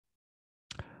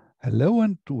Hello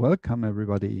and welcome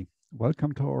everybody.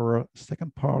 Welcome to our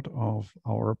second part of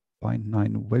our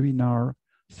Bind9 webinar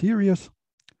series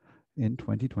in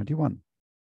 2021.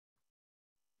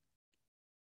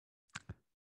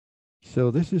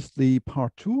 So this is the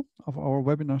part 2 of our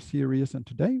webinar series, and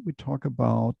today we talk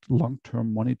about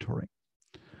long-term monitoring.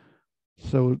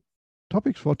 So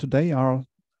topics for today are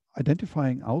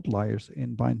identifying outliers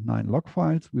in Bind9 log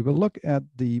files. We will look at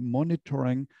the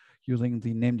monitoring using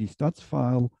the DNSdist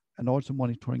file, and also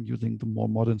monitoring using the more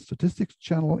modern statistics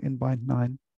channel in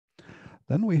Bind9.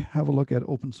 Then we have a look at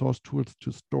open source tools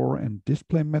to store and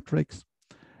display metrics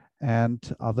and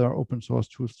other open source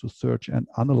tools to search and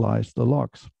analyze the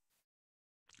logs.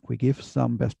 We give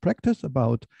some best practice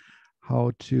about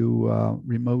how to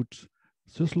remote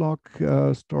syslog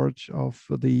storage of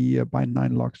the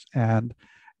Bind9 logs, and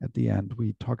at the end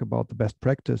we talk about the best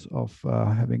practice of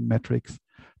having metrics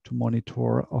to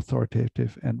monitor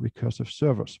authoritative and recursive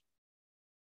servers.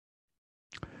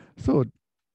 So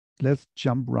let's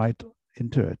jump right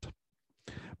into it.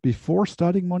 Before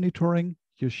starting monitoring,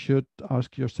 you should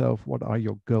ask yourself, what are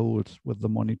your goals with the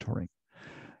monitoring?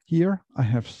 Here I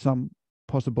have some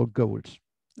possible goals.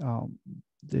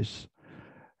 This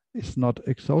is not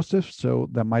exhaustive, so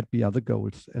there might be other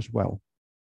goals as well.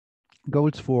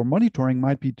 Goals for monitoring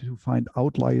might be to find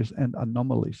outliers and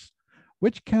anomalies,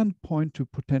 which can point to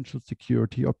potential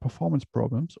security or performance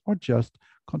problems, or just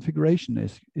configuration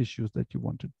issues that you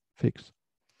want to fix.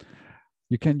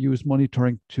 You can use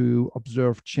monitoring to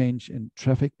observe change in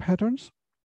traffic patterns.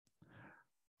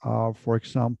 For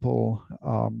example,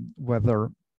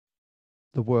 whether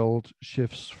the world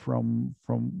shifts from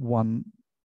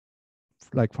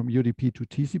UDP to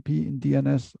TCP in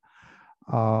DNS,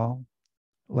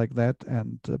 like that,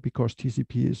 and because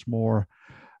TCP is more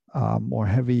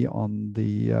heavy on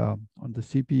the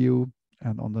CPU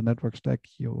and on the network stack,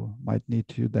 you might need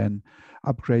to then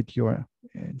upgrade your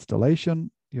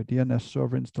installation, your DNS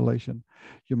server installation.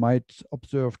 You might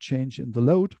observe change in the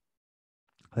load.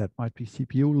 That might be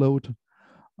CPU load,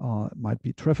 it might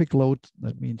be traffic load.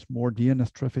 That means more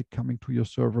DNS traffic coming to your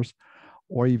servers,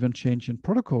 or even change in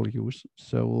protocol use.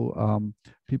 So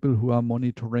people who are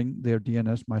monitoring their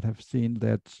DNS might have seen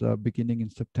that beginning in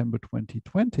September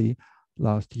 2020,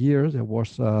 last year, there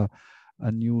was a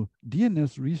new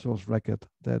DNS resource record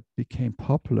that became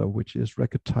popular, which is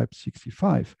record type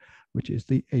 65, which is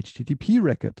the HTTP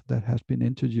record that has been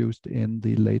introduced in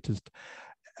the latest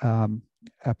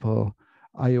Apple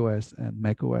iOS and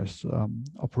macOS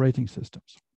operating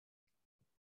systems.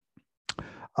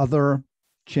 Other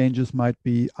changes might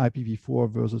be IPv4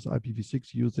 versus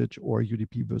IPv6 usage, or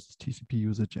UDP versus TCP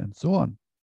usage, and so on.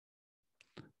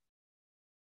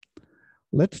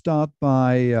 Let's start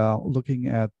by looking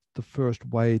at the first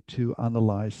way to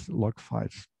analyze log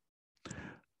files,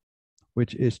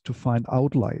 which is to find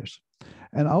outliers.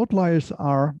 And outliers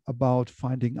are about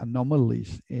finding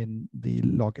anomalies in the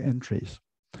log entries.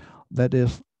 That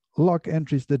is, log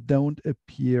entries that don't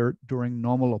appear during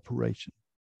normal operation.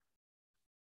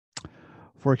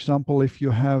 For example, if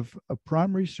you have a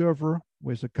primary server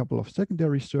with a couple of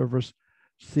secondary servers,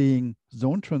 seeing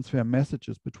zone transfer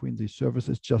messages between these servers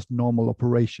is just normal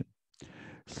operation.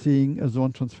 Seeing a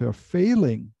zone transfer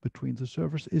failing between the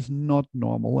servers is not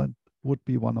normal and would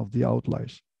be one of the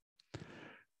outliers.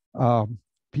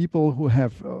 People who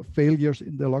have failures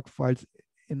in their log files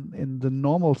in the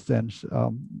normal sense,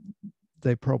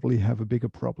 they probably have a bigger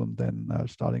problem than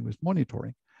starting with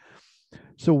monitoring.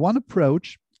 So one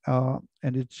approach,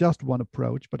 and it's just one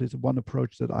approach, but it's one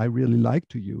approach that I really like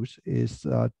to use, is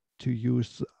to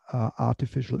use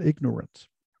artificial ignorance.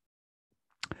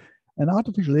 And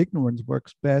artificial ignorance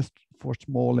works best for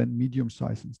small and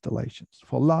medium-sized installations.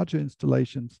 For larger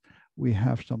installations, we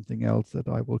have something else that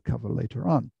I will cover later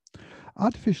on.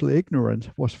 Artificial ignorance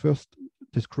was first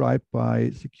described by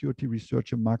security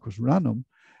researcher Marcus Ranum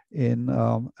in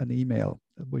an email,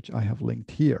 which I have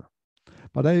linked here.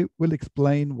 But I will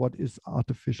explain what is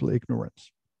artificial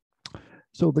ignorance.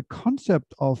 So the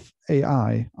concept of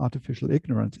AI, artificial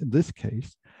ignorance, in this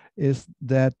case, is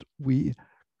that we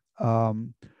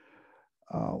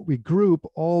group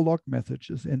all log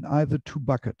messages in either two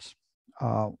buckets.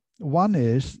 One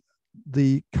is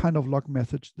the kind of log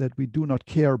message that we do not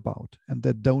care about and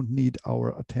that don't need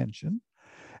our attention.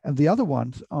 And the other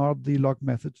ones are the log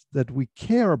messages that we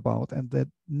care about and that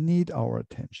need our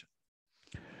attention.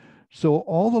 So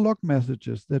all the log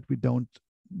messages that we don't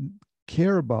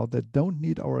care about, that don't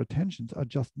need our attentions, are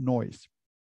just noise.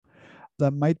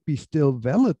 That might be still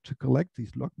valid to collect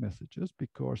these log messages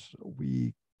because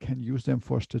we can use them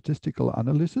for statistical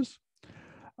analysis,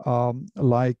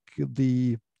 like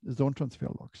the zone transfer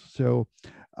logs. So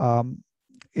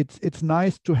it's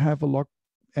nice to have a log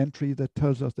entry that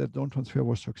tells us that zone transfer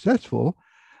was successful,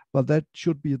 but that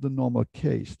should be the normal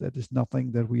case. That is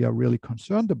nothing that we are really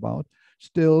concerned about.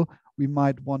 Still, we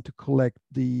might want to collect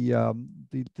the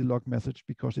log message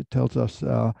because it tells us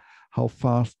how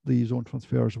fast the zone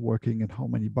transfer is working and how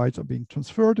many bytes are being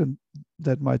transferred, and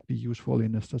that might be useful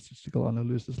in a statistical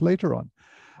analysis later on.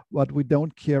 But we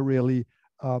don't care really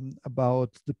about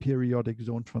the periodic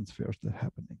zone transfers that are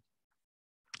happening.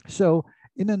 So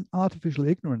in an artificial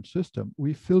ignorance system,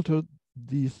 we filter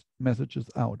these messages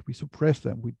out. We suppress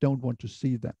them. We don't want to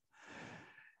see them.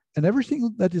 And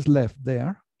everything that is left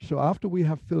there, so after we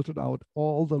have filtered out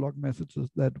all the log messages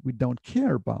that we don't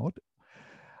care about,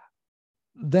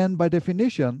 then by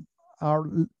definition, are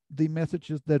the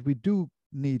messages that we do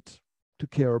need to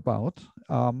care about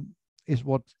is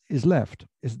what is left.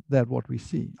 Is that what we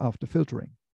see after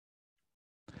filtering?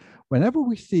 Whenever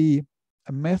we see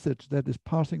a message that is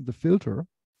passing the filter,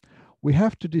 we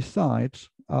have to decide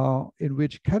in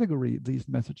which category these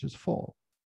messages fall.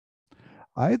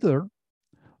 Either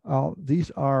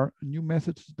these are new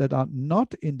messages that are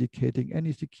not indicating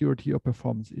any security or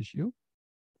performance issue,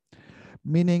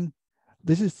 meaning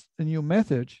this is a new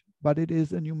message, but it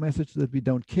is a new message that we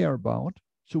don't care about.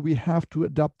 So we have to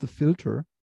adopt the filter,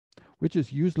 which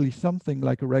is usually something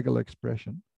like a regular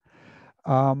expression.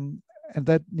 And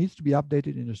that needs to be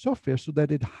updated in the software so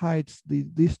that it hides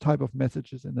these type of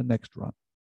messages in the next run.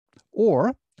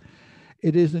 Or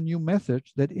it is a new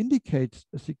message that indicates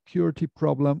a security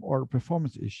problem or a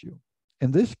performance issue.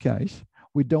 In this case,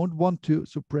 we don't want to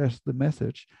suppress the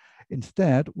message.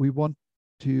 Instead, we want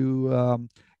to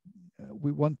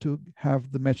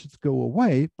have the message go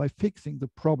away by fixing the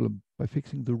problem, by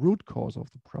fixing the root cause of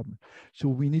the problem. So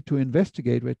we need to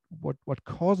investigate what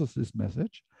causes this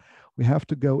message. We have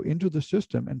to go into the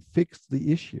system and fix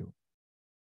the issue.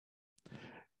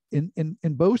 In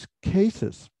both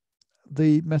cases,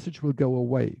 the message will go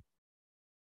away.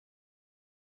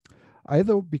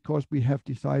 Either because we have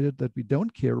decided that we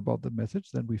don't care about the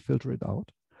message, then we filter it out,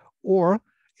 or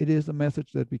it is a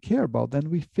message that we care about, then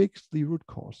we fix the root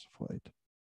cause for it.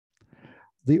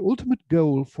 The ultimate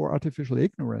goal for artificial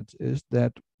ignorance is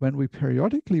that when we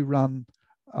periodically run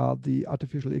the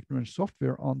artificial ignorance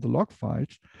software on the log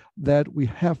files, that we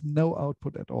have no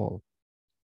output at all,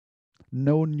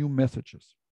 no new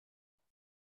messages.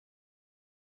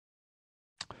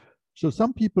 So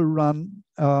some people run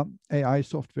AI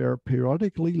software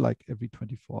periodically, like every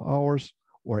 24 hours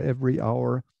or every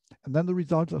hour, and then the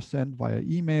results are sent via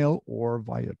email or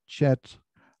via chat,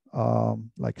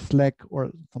 like Slack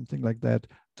or something like that,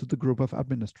 to the group of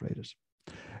administrators.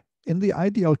 In the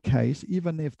ideal case,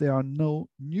 even if there are no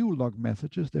new log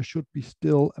messages, there should be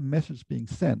still a message being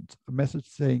sent, a message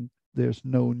saying there's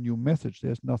no new message,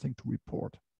 there's nothing to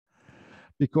report.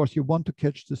 Because you want to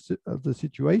catch the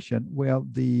situation where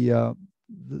the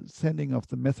sending of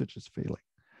the message is failing.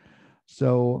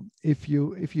 So if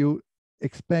you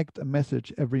expect a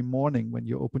message every morning when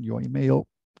you open your email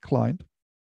client,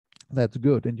 that's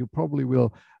good, and you probably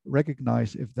will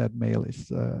recognize if that mail is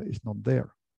not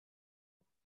there.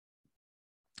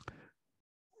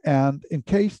 And in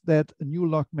case that a new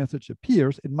log message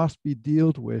appears, it must be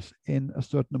dealt with in a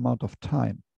certain amount of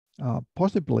time,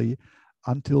 possibly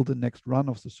until the next run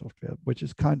of the software, which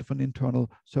is kind of an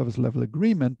internal service level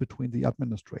agreement between the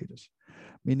administrators,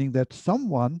 meaning that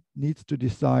someone needs to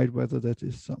decide whether that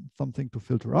is something to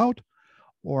filter out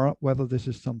or whether this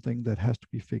is something that has to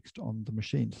be fixed on the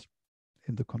machines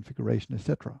in the configuration,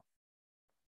 etc.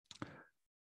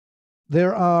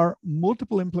 There are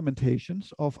multiple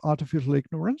implementations of artificial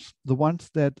ignorance. The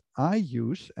ones that I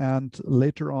use, and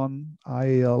later on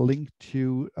I link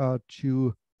to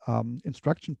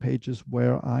instruction pages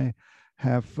where I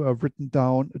have written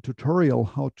down a tutorial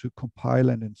how to compile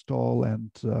and install and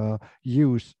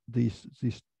use these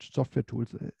software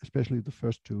tools, especially the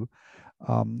first two.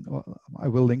 I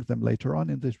will link them later on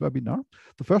in this webinar.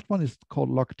 The first one is called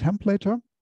Log Templator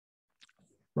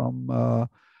from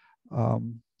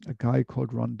a guy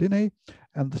called Ron Diney,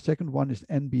 and the second one is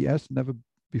NBS, Never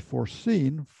Before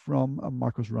Seen, from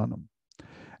Marcus Ranum.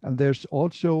 And there's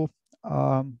also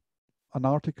an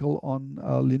article on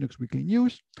Linux Weekly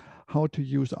News, how to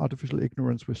use artificial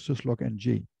ignorance with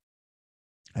syslog-ng.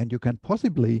 And you can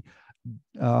possibly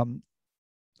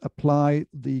apply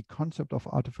the concept of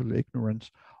artificial ignorance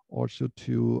also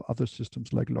to other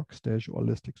systems like Logstash or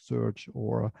Elasticsearch,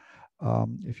 or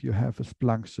if you have a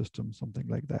Splunk system, something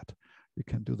like that. You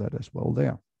can do that as well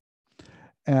there.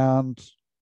 And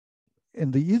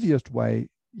in the easiest way,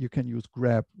 you can use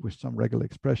grep with some regular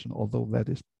expression, although that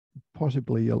is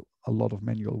possibly a lot of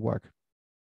manual work.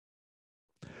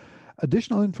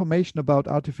 Additional information about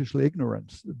artificial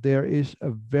ignorance. There is a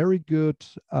very good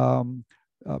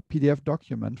PDF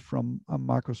document from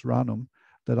Markus Ranum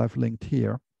that I've linked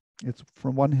here. It's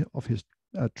from one of his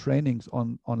trainings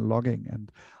on logging,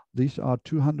 and these are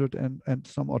 200 and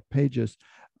some odd pages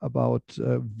about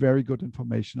very good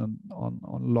information on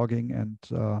logging and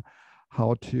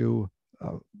how to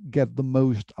get the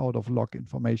most out of log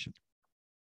information.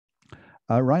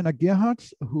 Rainer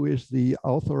Gerhardt, who is the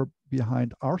author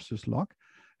behind rsyslog,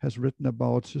 has written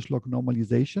about syslog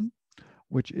normalization,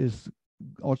 which is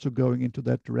also going into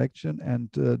that direction.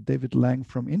 And David Lang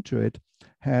from Intuit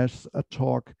has a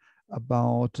talk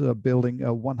about building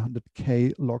a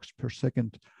 100K logs per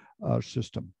second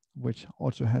system, which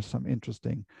also has some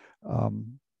interesting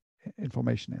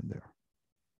information in there.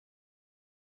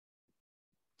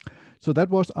 So that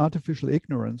was artificial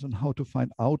ignorance and how to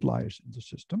find outliers in the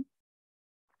system.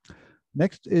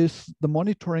 Next is the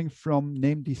monitoring from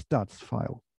namedStats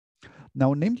file.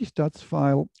 Now, namedStats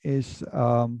file is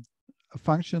a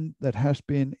function that has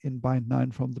been in bind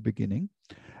 9 from the beginning.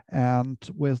 And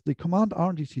with the command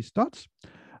rndcstats,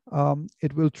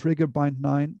 it will trigger bind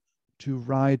 9 to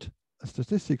write a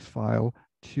statistics file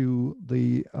to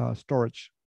the storage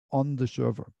on the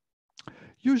server.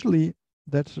 Usually,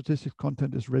 that statistics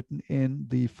content is written in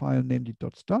the file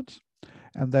named.stats,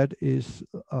 and that is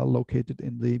located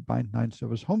in the bind 9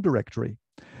 server's home directory.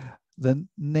 The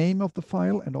name of the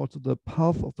file and also the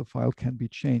path of the file can be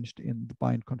changed in the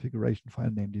bind configuration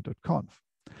file named.conf.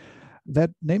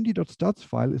 That named.stats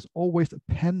file is always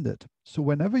appended. So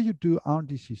whenever you do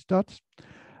rndcstats,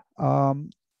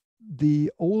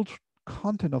 the old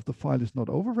content of the file is not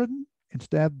overwritten.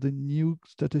 Instead, the new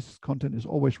statistics content is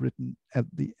always written at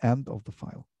the end of the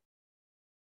file.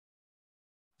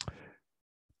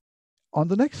 On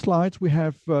the next slides, we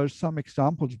have some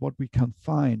examples of what we can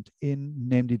find in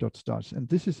named.stats. And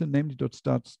this is a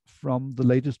named.stats from the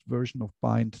latest version of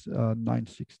bind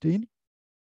 9.16,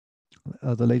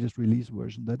 the latest release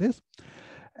version, that is.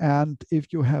 And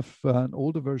if you have an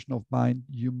older version of bind,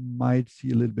 you might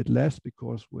see a little bit less,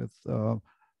 because with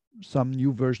some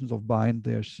new versions of bind,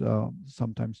 there's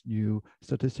sometimes new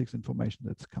statistics information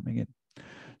that's coming in.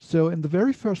 So in the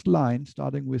very first line,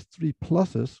 starting with 3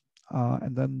 pluses,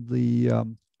 and then the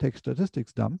text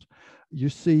statistics dumped, you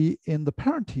see in the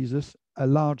parentheses a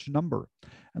large number.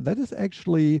 And that is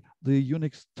actually the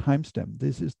Unix timestamp.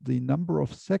 This is the number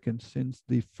of seconds since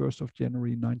the 1st of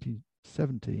January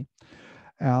 1970.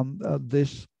 And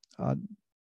this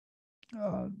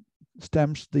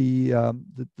stamps the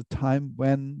time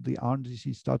when the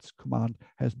rndcstats command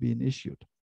has been issued.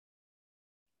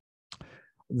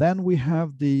 Then we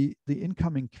have the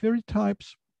incoming query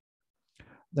types.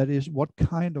 That is, what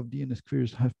kind of DNS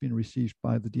queries have been received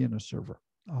by the DNS server,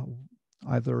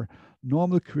 either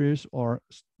normal queries or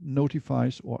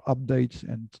notifies or updates.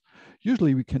 And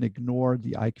usually we can ignore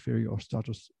the iQuery or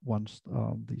status ones.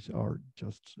 These are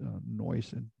just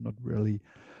noise and not really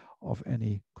of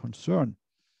any concern.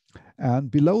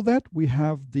 And below that, we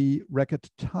have the record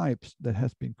types that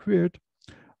has been queried,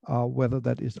 whether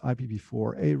that is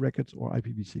IPv4A records or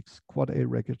IPv6 quad A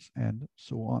records, and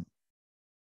so on.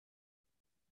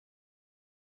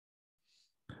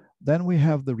 Then we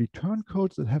have the return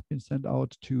codes that have been sent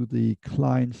out to the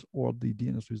clients or the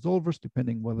DNS resolvers,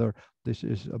 depending whether this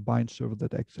is a bind server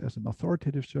that acts as an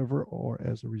authoritative server or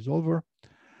as a resolver.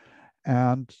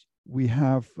 And we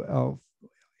have,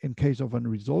 in case of a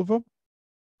resolver,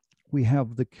 we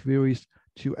have the queries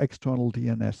to external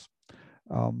DNS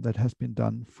that has been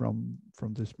done from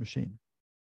this machine.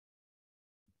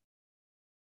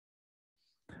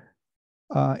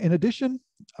 In addition,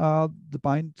 the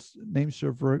bind name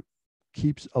server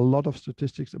keeps a lot of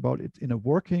statistics about its inner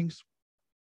workings.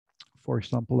 For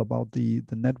example, about the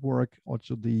network,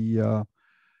 also the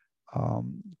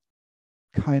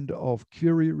kind of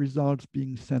query results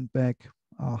being sent back,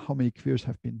 how many queries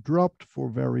have been dropped for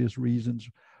various reasons,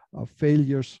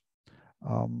 failures,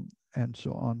 and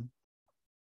so on.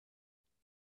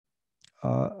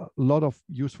 A lot of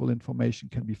useful information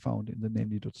can be found in the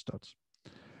named.stats.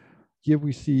 Here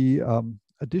we see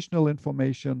additional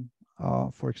information,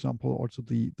 for example, also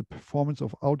the performance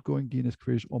of outgoing DNS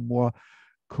queries, or more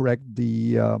correct,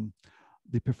 the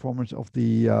performance of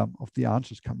the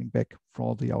answers coming back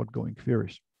for the outgoing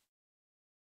queries.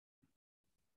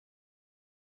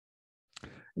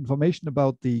 Information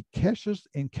about the caches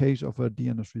in case of a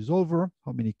DNS resolver,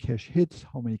 how many cache hits,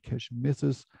 how many cache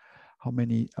misses, how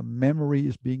many memory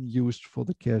is being used for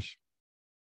the cache.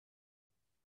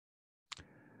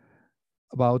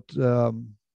 About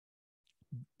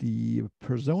the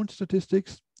per zone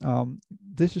statistics,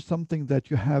 this is something that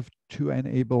you have to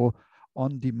enable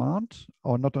on demand,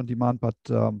 or not on demand, but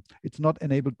it's not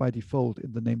enabled by default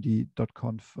in the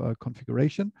named.conf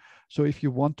configuration. So if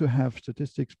you want to have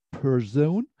statistics per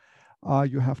zone,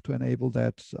 you have to enable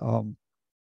that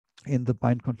in the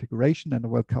bind configuration, and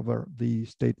we'll cover the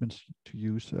statements to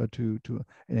use to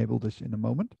enable this in a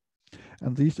moment.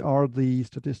 And these are the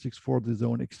statistics for the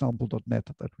zone example.net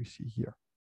that we see here.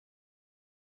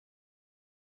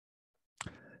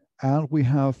 And we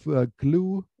have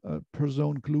glue, per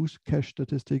zone glue cache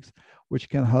statistics, which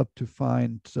can help to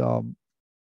find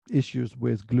issues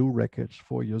with glue records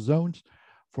for your zones.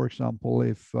 For example,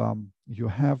 if you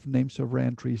have name server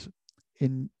entries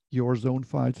in your zone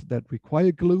files that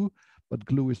require glue, but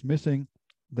glue is missing,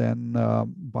 then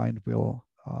bind will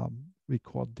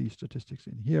record these statistics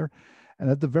in here. And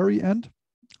at the very end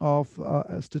of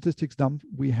a statistics dump,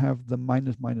 we have the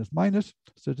 ----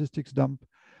 statistics dump.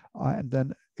 And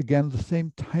then again, the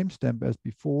same timestamp as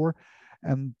before.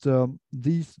 And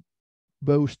these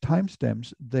both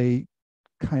timestamps, they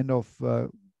kind of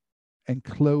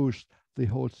enclose the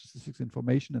whole statistics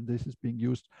information. And this is being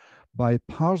used by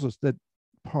parsers that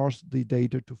parse the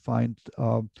data to find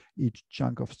each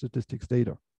chunk of statistics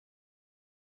data.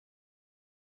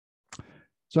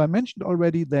 So I mentioned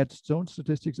already that zone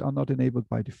statistics are not enabled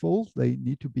by default. They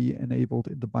need to be enabled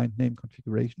in the bind name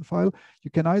configuration file.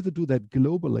 You can either do that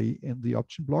globally in the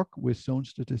option block with zone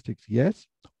statistics, yes,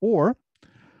 or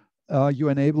you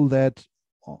enable that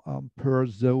per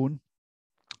zone,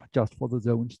 just for the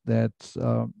zones that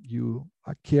you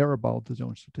care about the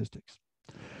zone statistics.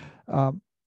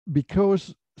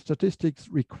 Because statistics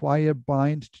require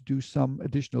bind to do some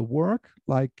additional work,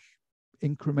 like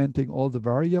incrementing all the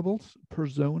variables per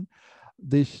zone,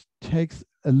 this takes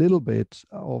a little bit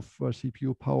of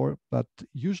CPU power, but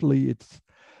usually it's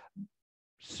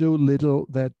so little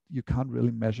that you can't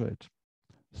really measure it.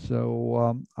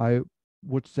 So I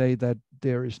would say that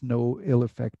there is no ill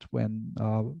effect when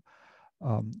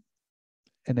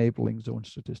enabling zone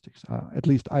statistics. At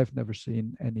least I've never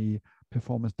seen any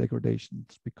performance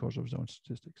degradations because of zone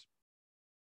statistics.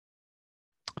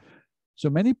 So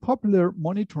many popular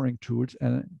monitoring tools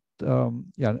and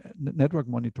network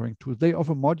monitoring tools, they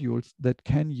offer modules that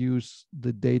can use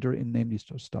the data in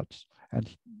DNSdist.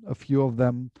 And a few of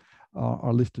them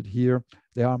are listed here.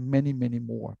 There are many, many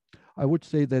more. I would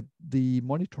say that the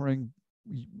monitoring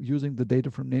using the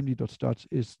data from DNSdist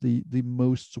is the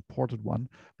most supported one,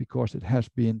 because it has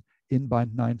been in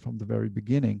bind 9 from the very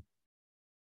beginning.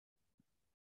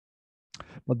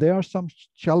 But there are some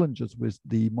challenges with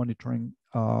the monitoring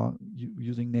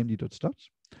using DNSdist.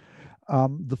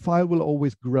 The file will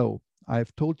always grow.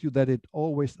 I've told you that it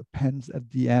always appends at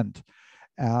the end,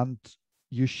 and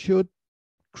you should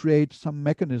create some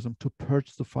mechanism to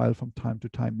purge the file from time to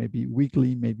time, maybe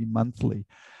weekly, maybe monthly.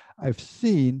 I've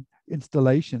seen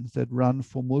installations that run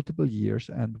for multiple years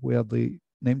and where the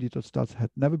DNSdist had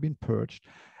never been purged,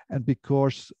 and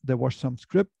because there was some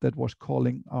script that was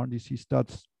calling RNDC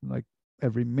stats like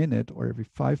every minute or every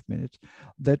 5 minutes,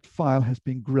 that file has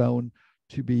been grown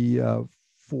to be 4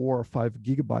 or 5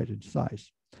 gigabytes in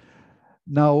size.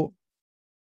 Now,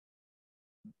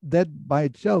 that by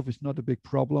itself is not a big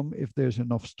problem if there's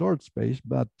enough storage space,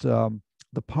 but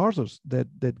the parsers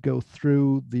that go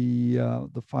through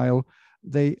the file,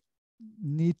 they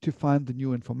need to find the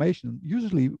new information.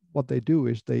 Usually what they do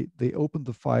is they open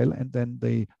the file and then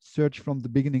they search from the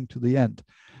beginning to the end.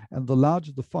 And the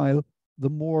larger the file, the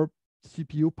more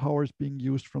CPU power is being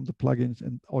used from the plugins,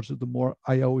 and also the more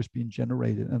I/O is being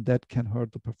generated, and that can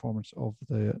hurt the performance of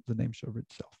the name server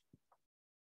itself.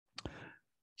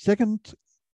 Second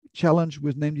challenge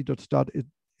with named.stat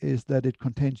is that it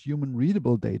contains human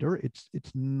readable data.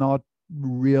 It's not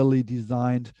really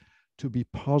designed to be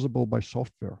parsable by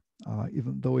software,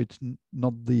 even though it's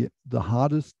not the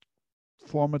hardest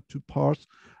format to parse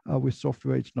with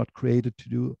software. It's not created to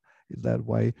do it that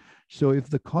way. So if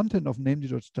the content of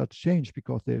named.stat change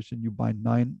because there's a new bind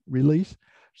 9 release,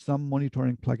 some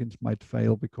monitoring plugins might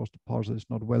fail because the parser is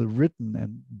not well written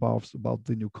and barfs about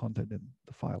the new content in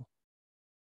the file.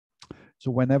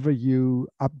 So whenever you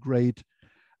upgrade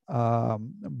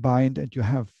bind and you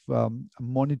have a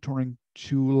monitoring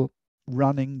tool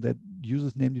running that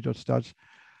uses named.stat,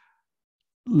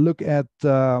 look at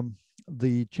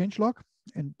the changelog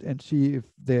and see if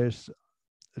there's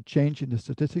a change in the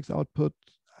statistics output,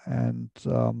 and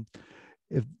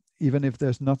even if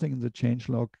there's nothing in the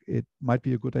changelog, it might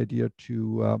be a good idea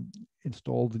to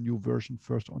install the new version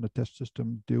first on a test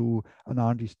system, do an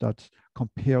RNDstats,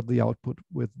 compare the output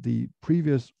with the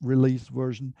previous release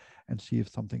version, and see if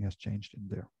something has changed in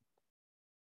there.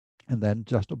 And then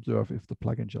just observe if the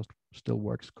plugin just still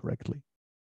works correctly.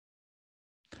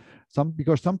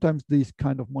 Because sometimes these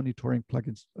kind of monitoring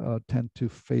plugins tend to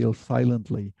fail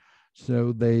silently.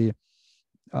 So they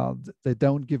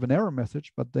don't give an error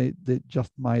message, but they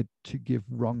just might to give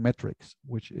wrong metrics,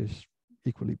 which is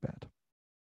equally bad.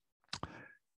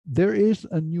 There is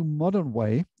a new modern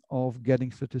way of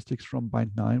getting statistics from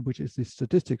Bind9, which is the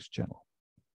statistics channel.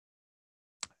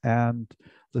 And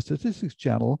the statistics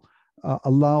channel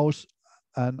allows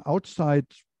an outside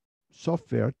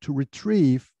software to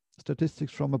retrieve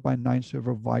statistics from a Bind9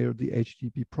 server via the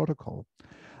HTTP protocol.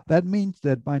 That means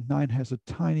that Bind9 has a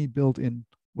tiny built-in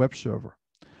web server.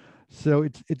 So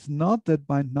it's not that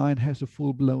Bind9 has a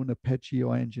full-blown Apache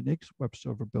or Nginx web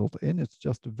server built in. It's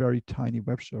just a very tiny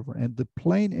web server. And the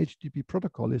plain HTTP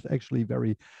protocol is actually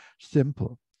very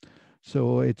simple.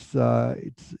 So it's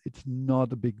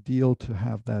not a big deal to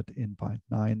have that in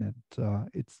Bind9, and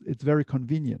it's very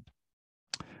convenient.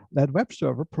 That web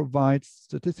server provides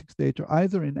statistics data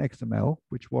either in XML,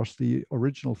 which was the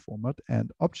original format,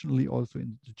 and optionally also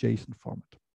in the JSON format.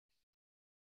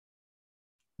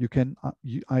 You can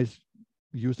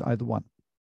use either one.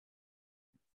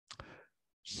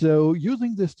 So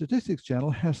using the statistics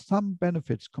channel has some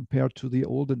benefits compared to the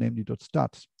older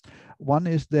namely.stats. One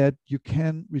is that you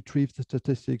can retrieve the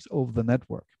statistics over the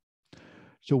network.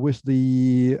 So with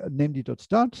the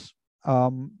namely.stats,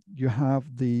 you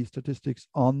have the statistics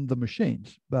on the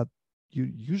machines, but you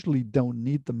usually don't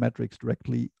need the metrics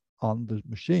directly on the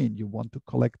machine. You want to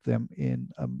collect them in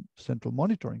a central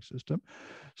monitoring system.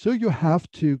 So you have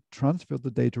to transfer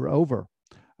the data over,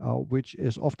 which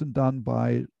is often done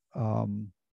by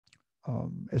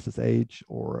SSH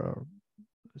or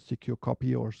a secure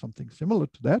copy or something similar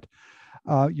to that.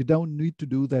 You don't need to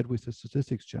do that with the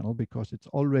statistics channel because it's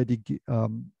already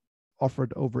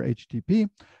offered over HTTP.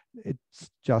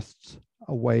 It's just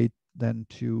a way then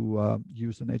to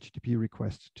use an HTTP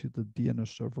request to the DNS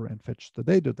server and fetch the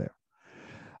data there.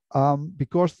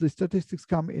 Because the statistics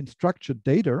come in structured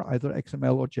data, either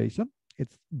XML or JSON,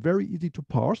 it's very easy to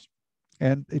parse,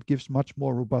 and it gives much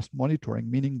more robust monitoring,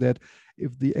 meaning that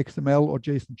if the XML or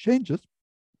JSON changes,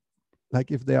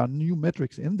 like if there are new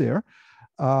metrics in there,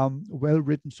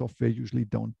 well-written software usually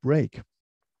don't break,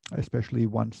 especially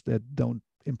ones that don't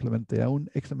implement their own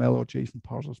XML or JSON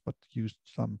parsers, but use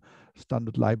some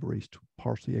standard libraries to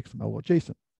parse the XML or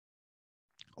JSON.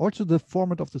 Also, the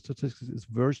format of the statistics is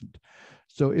versioned.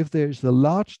 So if there is a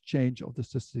large change of the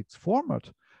statistics format,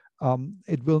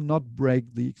 it will not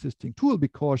break the existing tool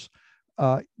because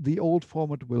the old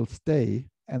format will stay,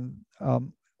 and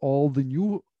all the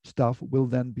new stuff will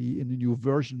then be in the new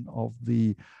version of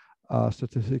the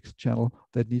statistics channel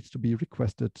that needs to be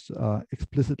requested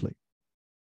explicitly.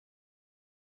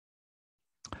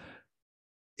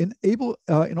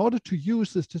 In order to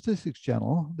use the statistics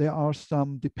channel, there are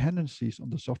some dependencies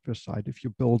on the software side if you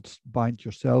build Bind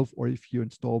yourself or if you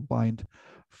install Bind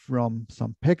from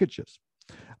some packages.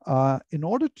 In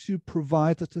order to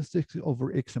provide statistics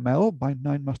over XML,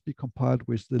 Bind9 must be compiled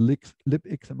with the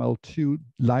libxml2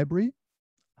 library.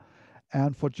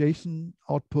 And for JSON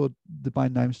output, the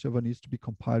Bind9 server needs to be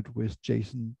compiled with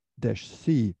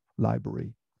JSON-C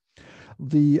library.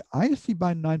 The ISC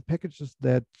Bind9 packages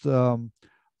that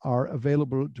are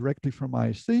available directly from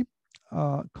ISC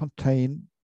contain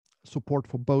support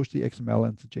for both the XML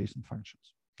and the JSON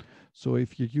functions. So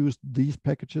if you use these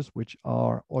packages, which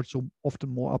are also often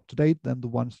more up-to-date than the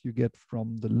ones you get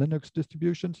from the Linux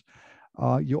distributions,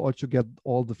 you also get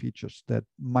all the features that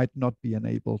might not be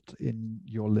enabled in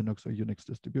your Linux or Unix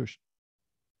distribution.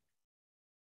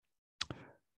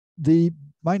 The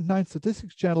Bind9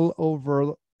 statistics channel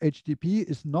over HTTP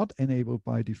is not enabled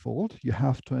by default. You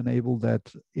have to enable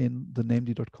that in the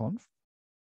namely.conf.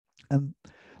 And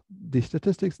the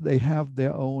statistics, they have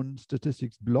their own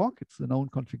statistics block. It's an own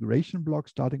configuration block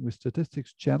starting with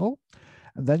statistics channel.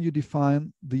 And then you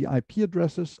define the IP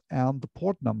addresses and the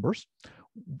port numbers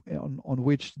on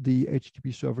which the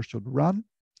HTTP server should run.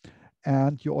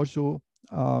 And you also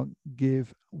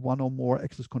give one or more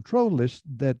access control lists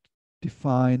that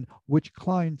define which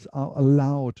clients are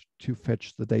allowed to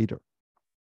fetch the data.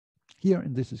 Here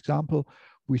in this example,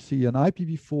 we see an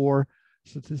IPv4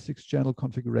 statistics channel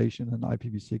configuration and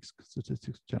IPv6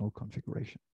 statistics channel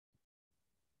configuration.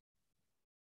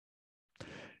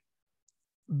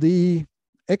 The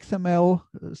XML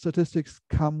statistics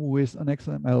come with an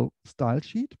XML style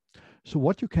sheet. So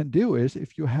what you can do is,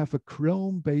 if you have a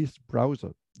Chrome-based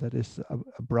browser, that is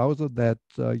a browser that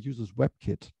uses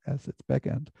WebKit as its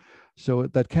backend. So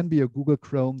that can be a Google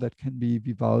Chrome, that can be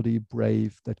Vivaldi,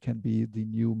 Brave, that can be the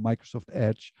new Microsoft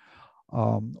Edge.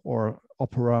 or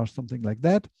Opera, something like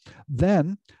that,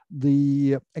 then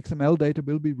the XML data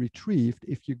will be retrieved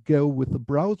if you go with the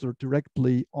browser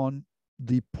directly on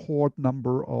the port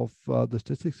number of the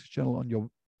statistics channel on your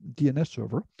DNS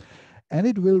server, and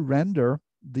it will render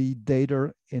the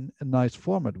data in a nice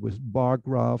format with bar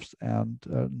graphs and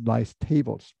nice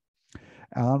tables.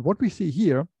 And what we see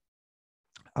here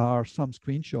are some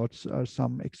screenshots,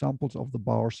 some examples of the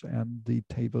bars and the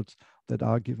tables that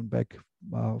are given back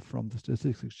from the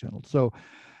statistics channel. So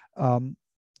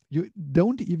you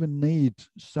don't even need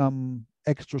some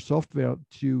extra software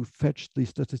to fetch the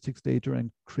statistics data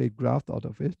and create graphs out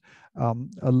of it.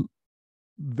 A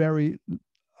very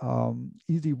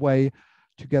easy way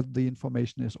to get the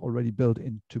information is already built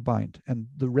into Bind. And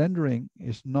the rendering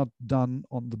is not done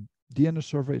on the DNS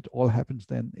server. It all happens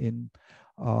then in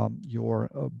your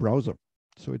browser.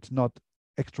 So it's not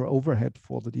extra overhead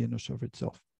for the DNS server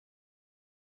itself.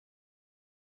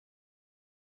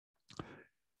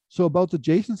 So about the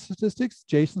JSON statistics,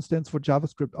 JSON stands for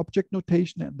JavaScript Object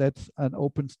Notation, and that's an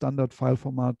open standard file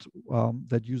format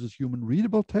that uses human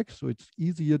readable text. So it's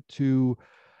easier to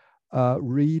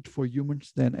read for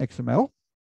humans than XML.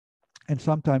 And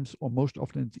sometimes, or most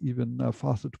often, it's even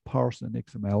faster to parse than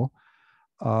XML.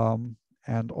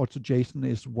 And also JSON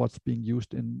is what's being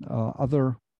used in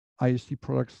other ISC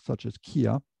products such as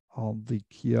Kia. The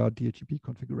Kia DHCP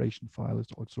configuration file is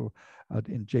also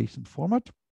in JSON format.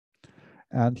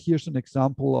 And here's an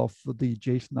example of the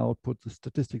JSON output, the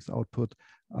statistics output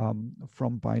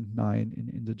from Bind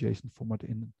 9 in the JSON format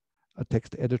in a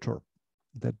text editor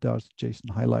that does JSON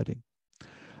highlighting.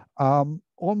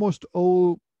 Almost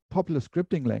all popular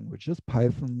scripting languages,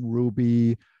 Python,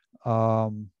 Ruby,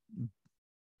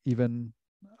 even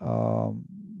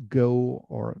Go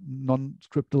or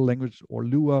non-scriptal language or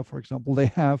Lua, for example, they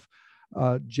have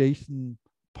JSON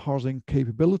parsing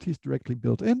capabilities directly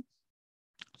built in.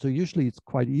 So usually it's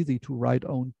quite easy to write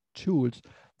own tools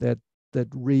that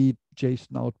read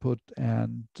JSON output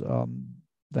and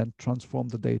then transform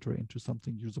the data into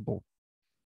something usable.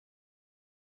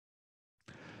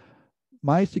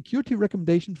 My security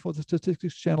recommendation for the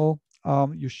statistics channel,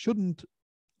 you shouldn't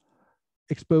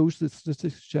expose the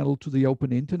statistics channel to the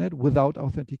open internet without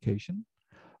authentication,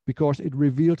 because it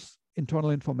reveals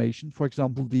internal information. For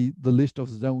example, the list of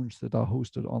zones that are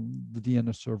hosted on the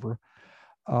DNS server.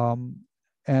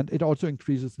 And it also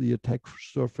increases the attack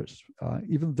surface.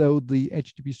 Even though the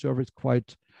HTTP server is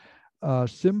quite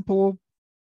simple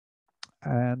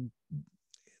and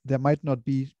there might not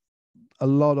be a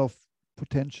lot of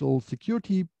potential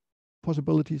security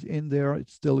possibilities in there,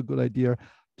 it's still a good idea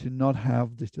to not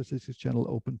have the statistics channel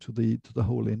open to the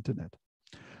whole internet.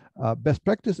 Best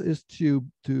practice is to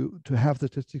have the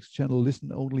statistics channel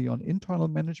listen only on internal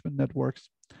management networks.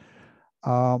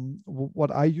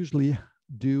 What I usually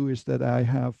do is that I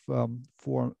have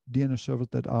for DNS servers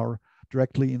that are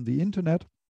directly in the internet,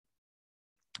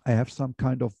 I have some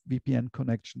kind of VPN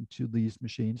connection to these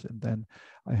machines, and then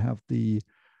I have the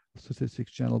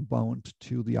statistics channel bound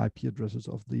to the IP addresses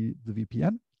of the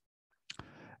VPN.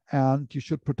 And you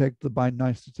should protect the Bind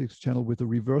 9 statistics channel with a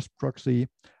reverse proxy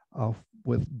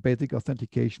with basic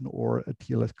authentication or a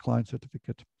TLS client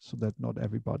certificate, so that not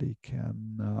everybody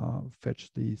can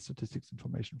fetch the statistics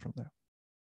information from there.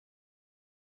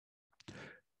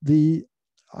 The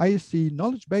ISC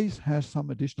knowledge base has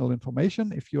some additional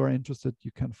information. If you are interested,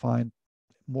 you can find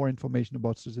more information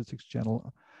about statistics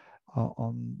channel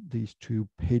on these 2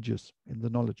 pages in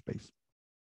the knowledge base.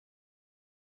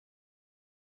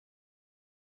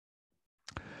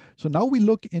 So now we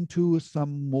look into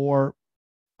some more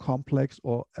complex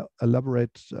or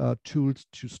elaborate tools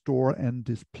to store and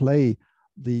display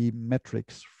the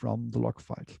metrics from the log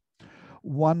files.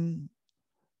 One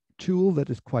tool that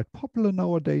is quite popular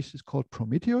nowadays is called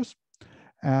Prometheus,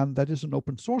 and that is an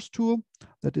open source tool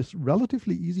that is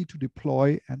relatively easy to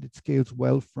deploy, and it scales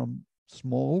well from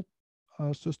small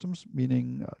systems,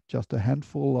 meaning just a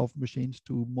handful of machines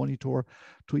to monitor,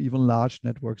 to even large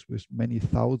networks with many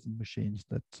thousand machines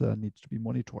that needs to be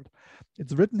monitored.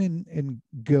 It's written in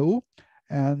Go,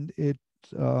 and it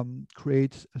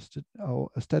creates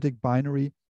a static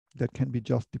binary that can be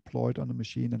just deployed on a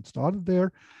machine and started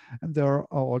there. And there are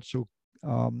also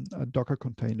Docker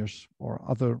containers or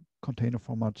other container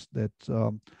formats that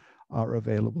are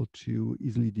available to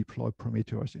easily deploy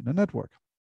Prometheus in a network.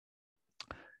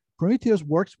 Prometheus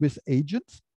works with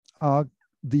agents.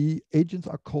 The agents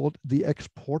are called the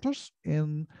exporters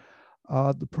in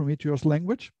the Prometheus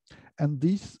language. And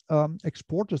these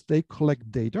exporters, they collect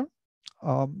data,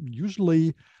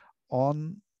 usually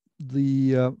on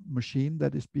the machine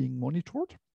that is being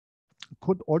monitored.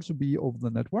 Could also be over the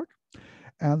network.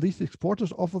 And these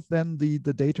exporters offer then the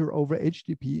data over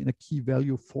HTTP in a key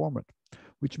value format,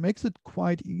 which makes it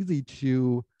quite easy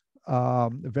to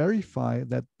verify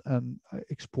that an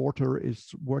exporter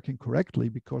is working correctly,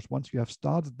 because once you have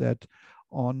started that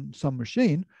on some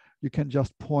machine, you can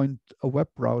just point a web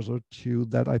browser to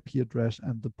that IP address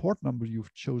and the port number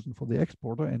you've chosen for the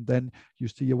exporter, and then you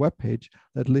see a web page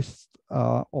that lists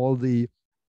all the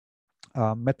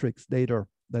metrics data,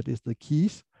 that is the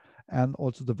keys, and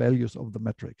also the values of the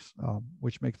metrics,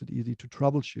 which makes it easy to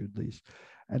troubleshoot these.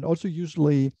 And also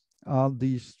usually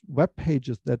these web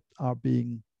pages that are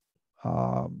being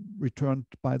returned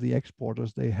by the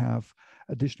exporters, they have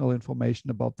additional information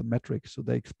about the metrics. So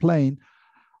they explain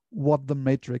what the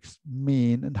metrics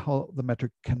mean and how the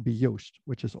metric can be used,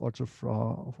 which is also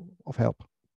of help.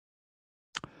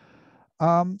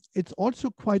 It's also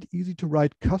quite easy to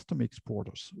write custom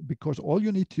exporters, because all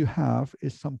you need to have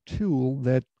is some tool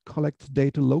that collects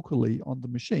data locally on the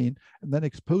machine and then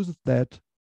exposes that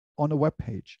on a web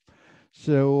page.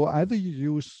 So either you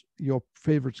use your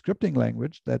favorite scripting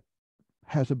language that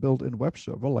has a built-in web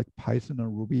server, like Python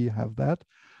and Ruby have that,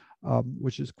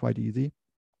 which is quite easy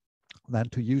then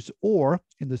to use, or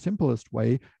in the simplest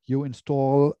way, you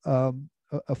install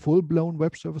a full-blown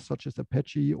web server such as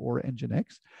Apache or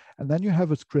Nginx, and then you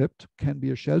have a script, can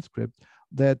be a shell script,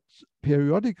 that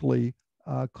periodically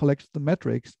collects the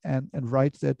metrics and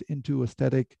writes that into a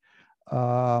static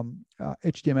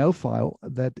HTML file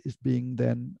that is being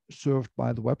then served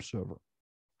by the web server.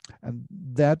 And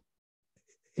that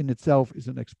in itself is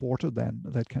an exporter then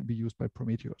that can be used by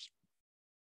Prometheus.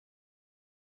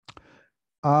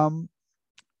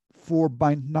 For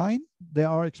bind9, there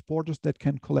are exporters that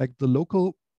can collect the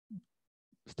local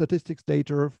statistics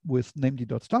data with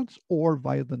named.stats or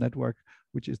via the network,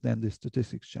 which is then the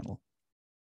statistics channel.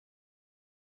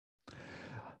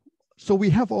 So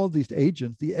we have all these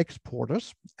agents, the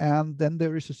exporters, and then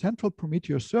there is a central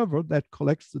Prometheus server that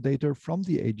collects the data from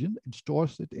the agent and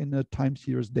stores it in a time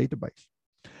series database.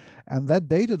 And that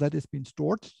data that is being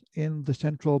stored in the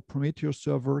central Prometheus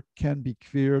server can be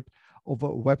queried over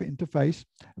a web interface.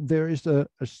 There is a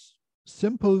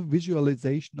simple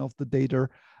visualization of the data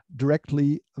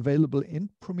directly available in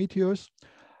Prometheus,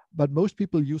 but most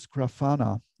people use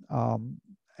Grafana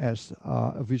as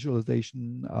a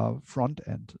visualization front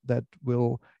end that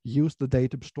will use the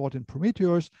data stored in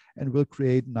Prometheus and will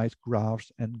create nice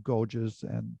graphs and gauges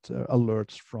and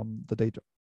alerts from the data.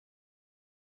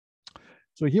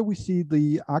 So here we see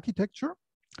the architecture.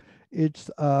 It's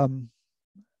a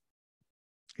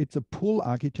pull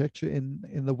architecture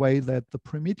in the way that the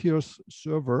Prometheus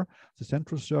server, the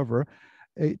central server,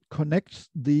 it connects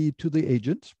to the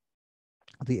agent.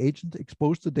 The agent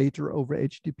exposes the data over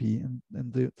HTTP,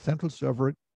 and the central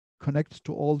server connects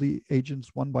to all the agents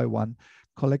one by one,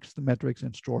 collects the metrics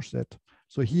and stores it.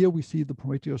 So here we see the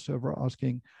Prometheus server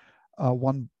asking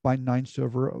one bind9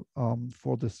 server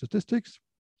for the statistics,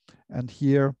 and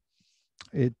here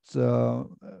it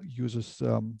uses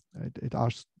it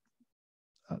asks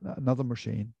another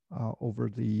machine over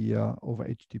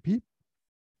HTTP.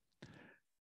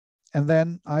 And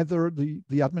then either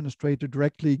the administrator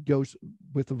directly goes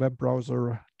with the web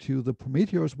browser to the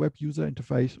Prometheus web user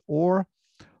interface, or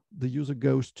the user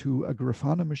goes to a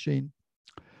Grafana machine,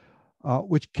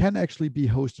 which can actually be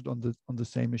hosted on the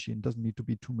same machine. It doesn't need to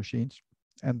be two machines.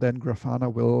 And then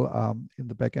Grafana will, in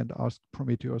the backend, ask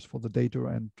Prometheus for the data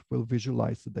and will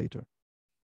visualize the data.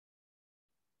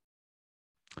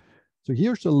 So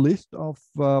here's a list of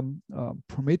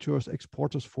Prometheus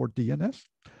exporters for DNS.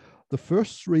 The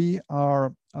first three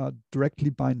are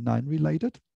directly bind9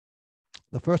 related.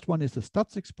 The first one is a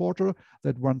stats exporter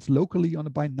that runs locally on a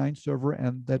bind9 server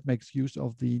and that makes use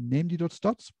of the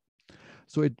named.stats.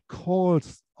 So it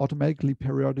calls automatically,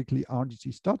 periodically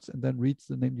RDC stats and then reads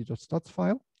the named.stats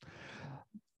file.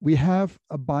 We have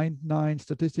a bind9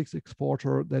 statistics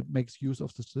exporter that makes use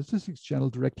of the statistics channel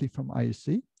directly from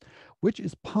ISC, which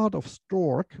is part of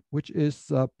Stork, which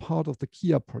is part of the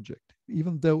Kia project.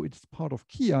 Even though it's part of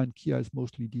Kia, and Kia is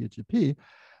mostly DHCP,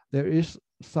 there is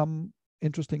some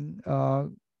interesting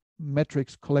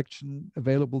metrics collection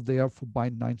available there for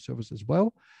bind9 servers as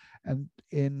well. And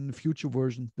in future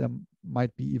versions, there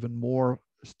might be even more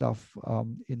stuff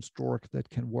in Stork that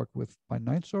can work with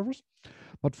bind9 servers.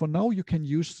 But for now, you can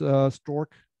use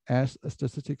Stork as a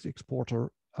statistics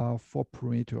exporter for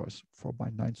Prometheus for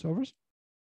bind9 servers.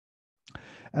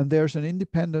 And there's an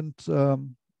independent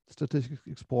statistics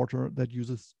exporter that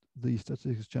uses the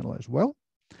statistics channel as well.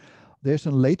 There's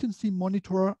a latency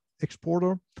monitor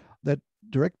exporter that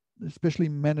especially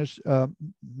measures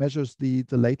the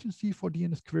latency for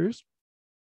DNS queries.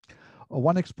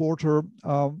 One exporter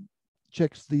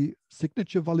checks the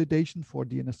signature validation for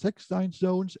DNSSEC signed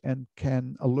zones and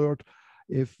can alert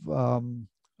if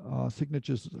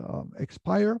signatures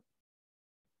expire.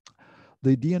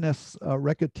 The DNS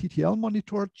record TTL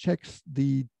monitor checks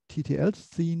the TTL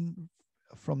seen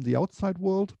from the outside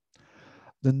world.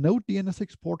 The node DNS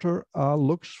exporter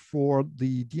looks for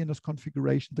the DNS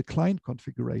configuration, the client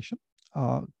configuration,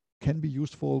 can be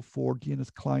useful for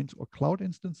DNS clients or cloud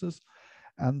instances.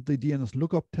 And the DNS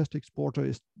lookup test exporter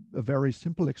is a very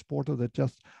simple exporter that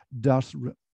just does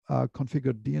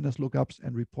configure DNS lookups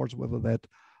and reports whether that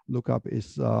lookup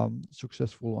is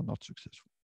successful or not successful.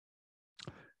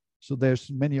 So there's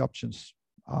many options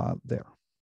there.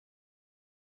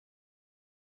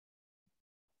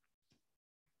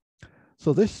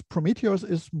 So this Prometheus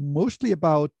is mostly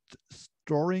about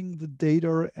storing the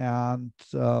data and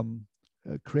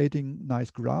creating nice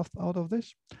graphs out of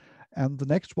this. And the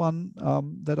next one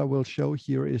that I will show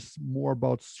here is more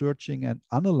about searching and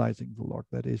analyzing the log.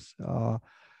 That is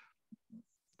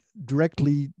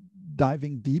directly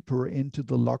diving deeper into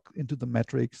the log, into the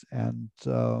metrics, and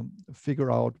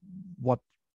figure out what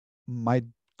might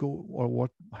go or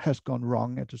what has gone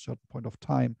wrong at a certain point of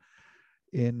time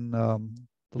in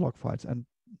the log files. And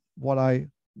what I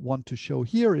want to show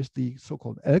here is the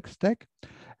so-called ELK stack.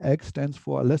 ELK stands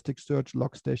for Elasticsearch,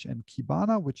 Logstash, and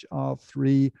Kibana, which are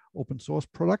 3 open source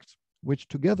products, which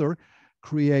together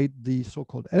create the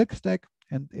so-called ELK stack.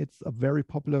 And it's a very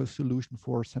popular solution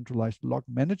for centralized log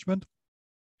management.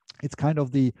 It's kind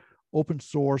of the open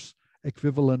source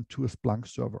equivalent to a Splunk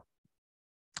server.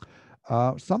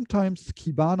 Sometimes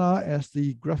Kibana as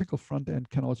the graphical front end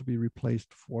can also be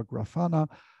replaced for Grafana.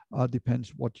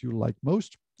 Depends what you like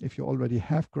most. If you already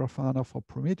have Grafana for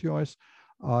Prometheus,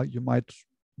 you might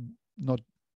not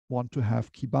want to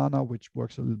have Kibana, which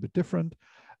works a little bit different.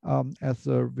 As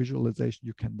a visualization,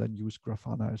 you can then use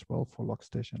Grafana as well for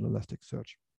Logstash and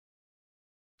Elasticsearch.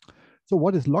 So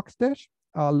what is Logstash?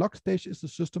 Logstash is a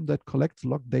system that collects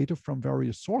log data from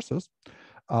various sources,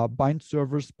 bind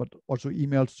servers, but also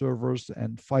email servers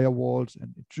and firewalls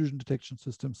and intrusion detection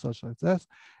systems such as that.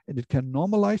 And it can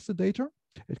normalize the data.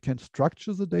 It can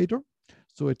structure the data.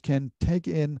 So it can take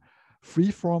in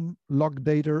free-form log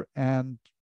data and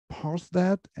parse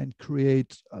that and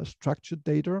create structured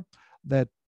data that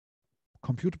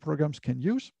computer programs can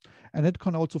use. And it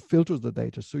can also filter the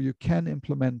data. So you can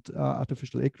implement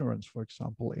artificial ignorance, for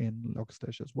example, in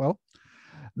Logstash as well.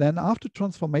 Then after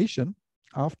transformation,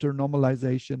 after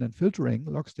normalization and filtering,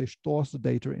 Logstash stores the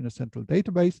data in a central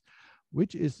database,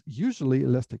 which is usually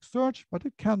Elasticsearch, but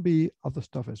it can be other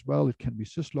stuff as well. It can be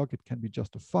syslog, it can be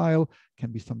just a file, it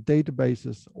can be some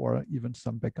databases, or even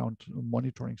some background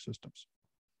monitoring systems.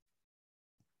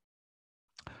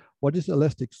 What is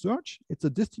Elasticsearch? It's a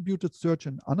distributed search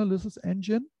and analysis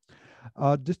engine.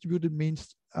 Distributed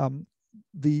means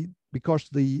because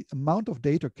the amount of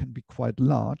data can be quite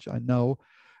large. I know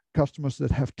customers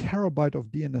that have terabyte of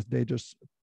DNS data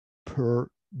per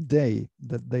day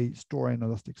that they store in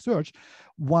Elasticsearch.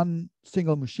 One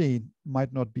single machine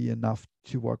might not be enough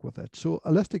to work with it. So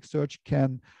Elasticsearch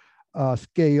can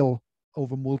scale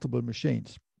over multiple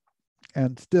machines.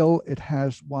 And still it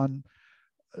has one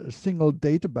single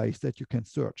database that you can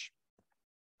search,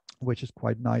 which is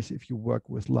quite nice if you work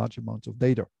with large amounts of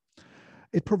data.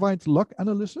 It provides log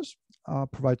analysis,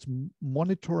 provides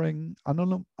monitoring,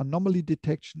 anomaly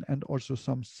detection, and also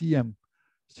some CM,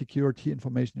 security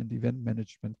information and event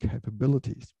management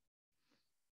capabilities.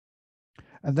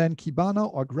 And then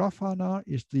Kibana or Grafana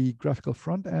is the graphical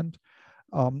front end.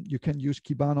 You can use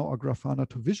Kibana or Grafana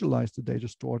to visualize the data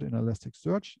stored in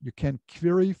Elasticsearch. You can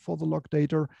query for the log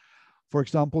data. For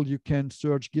example, you can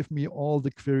search, give me all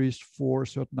the queries for a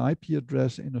certain IP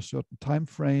address in a certain time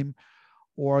frame,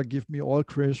 or give me all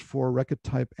queries for record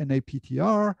type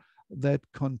NAPTR that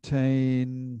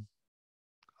contain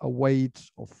a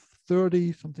weight of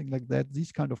 30, something like that.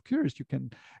 These kind of queries you can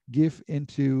give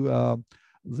into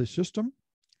the system,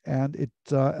 and it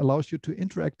allows you to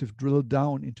interactive drill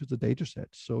down into the data set.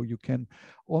 So you can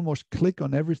almost click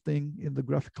on everything in the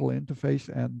graphical interface,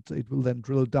 and it will then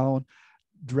drill down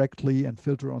directly and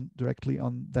filter on directly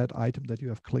on that item that you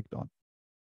have clicked on.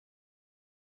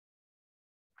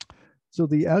 So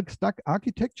the ELK stack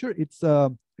architecture, it's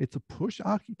a push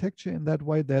architecture in that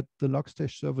way that the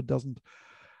Logstash server doesn't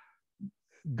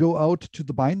go out to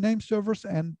the bind-name servers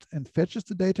and fetches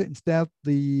the data. Instead,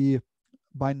 the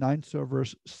bind-name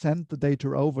servers send the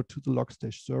data over to the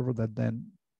Logstash server that then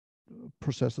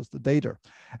processes the data.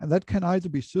 And that can either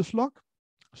be syslog,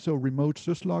 so remote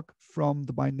syslog from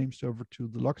the bind-name server to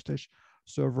the Logstash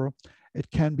server.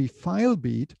 It can be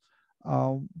filebeat,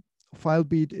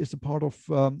 FileBeat is a part of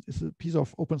is a piece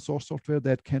of open source software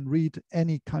that can read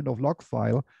any kind of log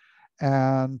file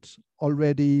and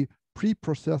already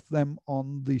pre-process them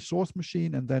on the source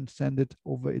machine and then send it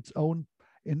over its own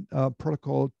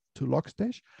protocol to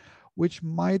Logstash, which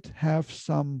might have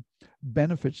some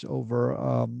benefits over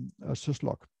a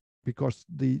syslog, because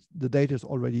the data is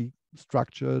already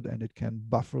structured and it can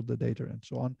buffer the data and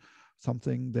so on,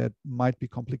 something that might be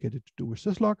complicated to do with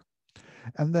syslog.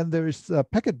 And then there is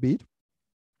PacketBeat.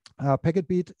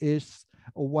 PacketBeat is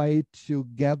a way to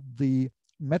get the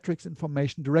metrics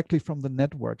information directly from the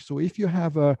network. So if you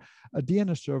have a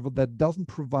DNS server that doesn't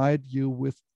provide you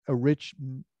with a rich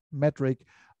metric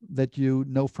that you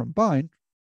know from bind,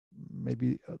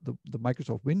 maybe the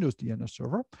Microsoft Windows DNS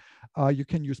server, you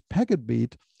can use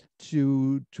PacketBeat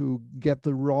to get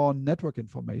the raw network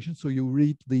information. So you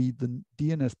read the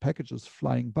DNS packages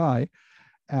flying by,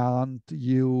 and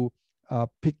you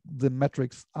pick the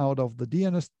metrics out of the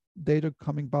DNS data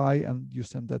coming by, and you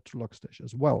send that to Logstash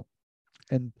as well.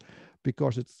 And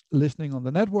because it's listening on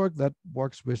the network, that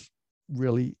works with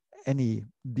really any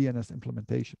DNS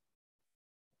implementation.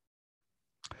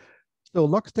 So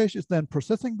Logstash is then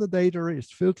processing the data,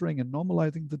 is filtering and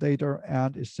normalizing the data,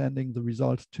 and is sending the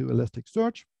results to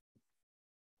Elasticsearch.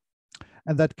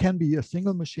 And that can be a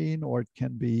single machine, or it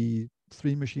can be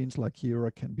 3 machines like here, or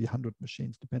it can be 100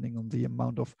 machines, depending on the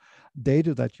amount of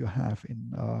data that you have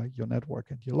in your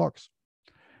network and your logs.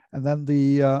 And then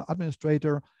the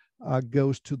administrator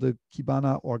goes to the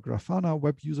Kibana or Grafana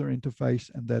web user interface,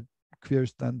 and that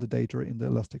queries then the data in the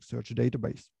Elasticsearch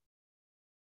database.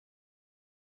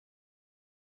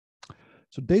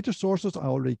 So data sources, I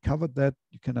already covered that.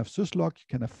 You can have syslog, you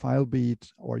can have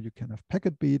FileBeat, or you can have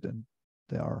PacketBeat, and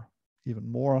there are even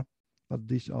more, but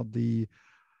these are the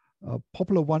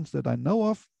popular ones that I know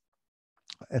of,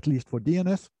 at least for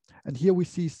DNS. And here we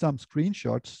see some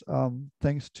screenshots,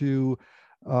 thanks to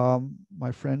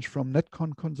my friends from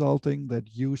Netcon Consulting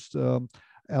that used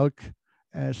ELK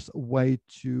as a way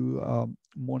to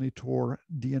monitor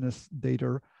DNS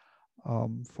data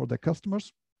for their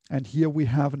customers. And here we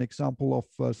have an example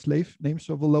of slave name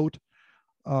server load.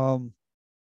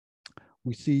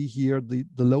 We see here the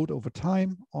load over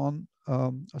time on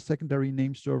a secondary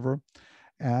name server.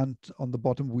 And on the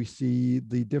bottom, we see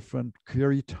the different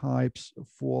query types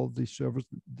for the servers.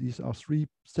 These are 3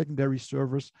 secondary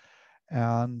servers.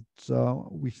 And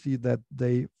we see that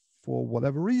they, for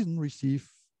whatever reason, receive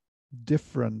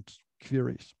different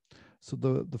queries. So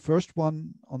the first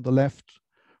one on the left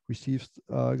receives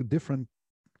different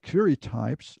query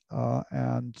types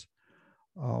and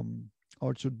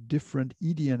also different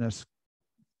eDNS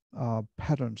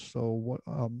patterns. So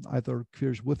either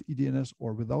queries with eDNS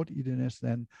or without eDNS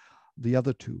than the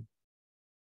other 2.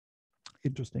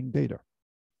 Interesting data.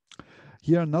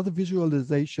 Here, another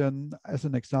visualization as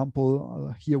an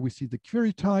example. Here we see the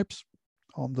query types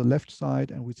on the left side,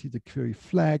 and we see the query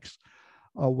flags,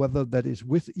 whether that is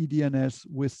with eDNS,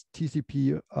 with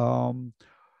TCP,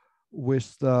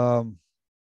 with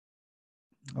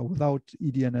without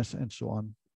eDNS, and so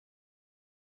on.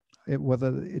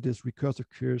 Whether it is recursive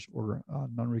queries or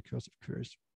non-recursive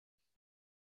queries.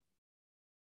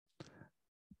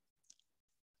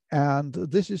 And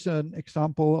this is an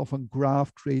example of a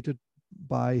graph created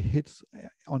by hits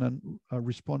on a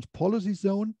response policy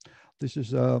zone. This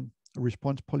is a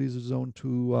response policy zone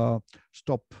to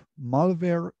stop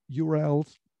malware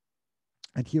URLs.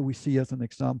 And here we see as an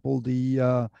example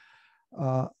the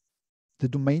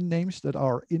domain names that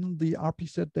are in the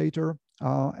RPZ data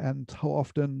and how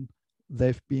often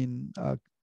they've been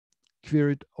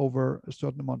queried over a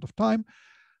certain amount of time.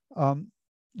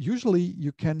 Usually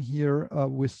you can hear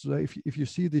if you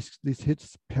see these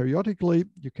hits periodically,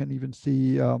 you can even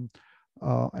see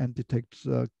and detect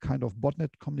kind of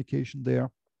botnet communication there.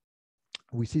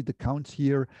 We see the counts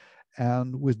here,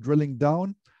 and with drilling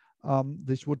down,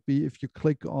 this would be if you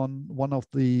click on one of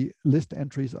the list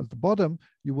entries at the bottom,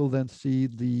 you will then see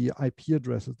the IP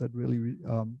addresses that really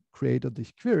created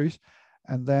these queries.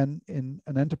 And then in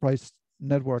an enterprise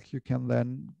network, you can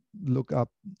then look up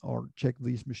or check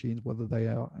these machines, whether they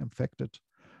are infected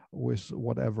with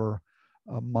whatever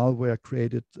malware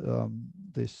created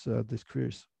these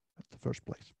queries at the first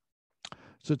place.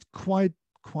 So it's quite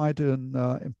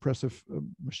an impressive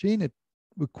machine. It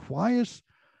requires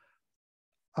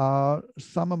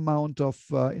some amount of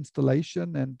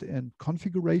installation and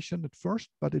configuration at first,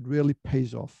 but it really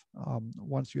pays off.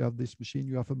 Once you have this machine,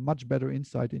 you have a much better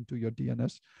insight into your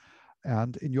DNS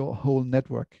and in your whole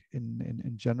network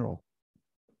in general.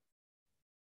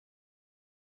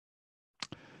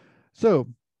 So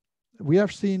we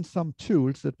have seen some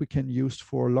tools that we can use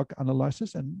for log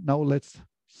analysis, and now let's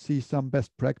see some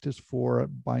best practice for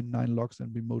bind9 logs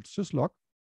and remote syslog.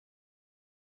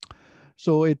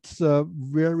 So it's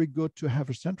very good to have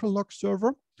a central log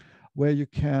server where you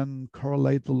can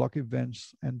correlate the log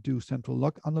events and do central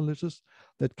log analysis.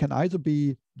 That can either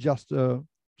be just a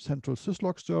central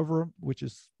syslog server, which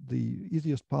is the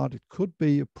easiest part. It could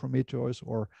be a Prometheus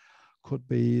or could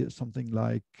be something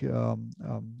like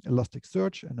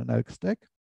Elasticsearch and an elk stack.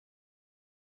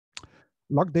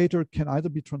 Log data can either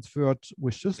be transferred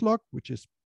with syslog, which is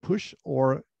push,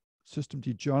 or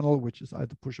systemd journal, which is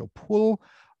either push or pull.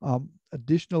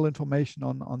 Additional information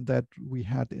on that we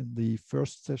had in the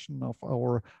first session of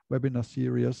our webinar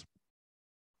series.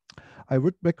 I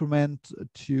would recommend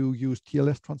to use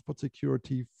TLS transport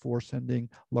security for sending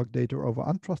log data over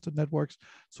untrusted networks.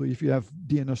 So if you have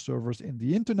DNS servers in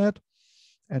the internet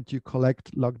and you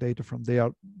collect log data from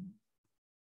there,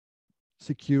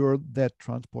 secure that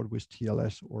transport with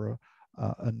TLS or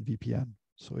a VPN.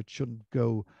 So it shouldn't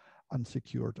go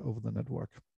unsecured over the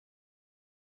network.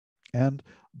 And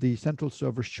the central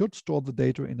server should store the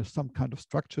data in some kind of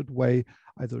structured way,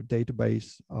 either a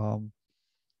database.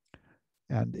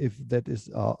 And if that is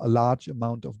a large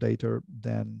amount of data,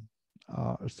 then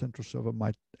a central server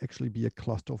might actually be a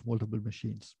cluster of multiple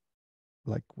machines,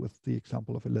 like with the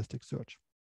example of Elasticsearch.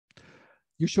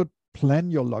 You should plan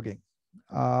your logging.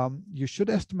 You should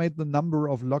estimate the number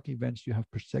of log events you have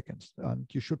per second, and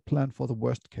you should plan for the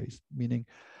worst case, meaning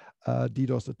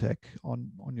DDoS attack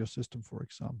on your system, for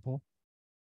example.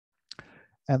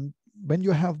 And when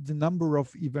you have the number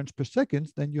of events per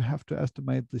second, then you have to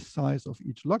estimate the size of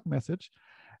each log message.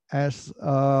 As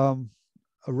a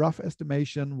rough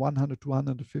estimation, 100 to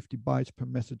 150 bytes per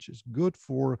message is good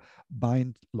for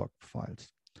bind log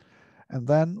files. And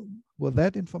then with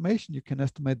that information, you can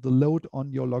estimate the load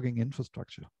on your logging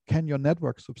infrastructure. Can your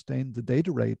network sustain the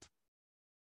data rate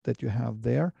that you have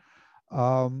there?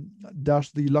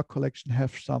 Does the log collection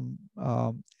have some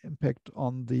impact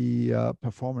on the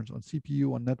performance on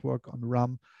CPU, on network, on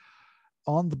RAM,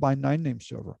 on the bind9 name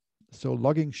server? So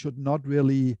logging should not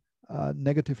really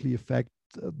negatively affect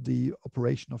the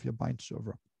operation of your bind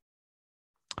server.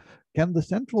 Can the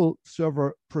central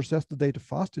server process the data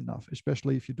fast enough,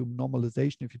 especially if you do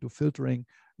normalization, if you do filtering,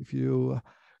 if you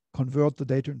convert the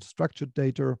data into structured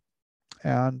data?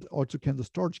 And also, can the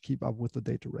storage keep up with the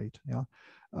data rate? Yeah,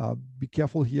 be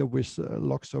careful here with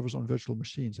log servers on virtual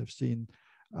machines. I've seen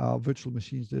virtual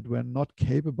machines that were not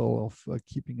capable of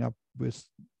keeping up with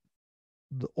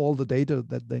all the data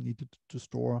that they needed to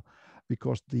store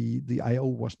because the I/O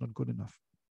was not good enough.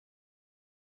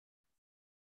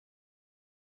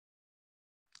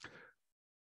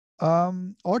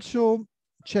 Also,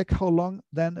 check how long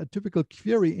then a typical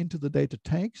query into the data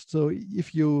takes. So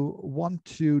if you want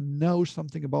to know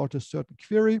something about a certain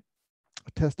query,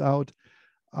 test out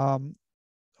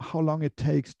how long it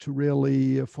takes to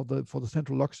really for the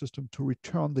central log system to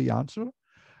return the answer.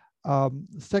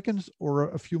 Seconds or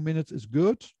a few minutes is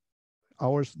good,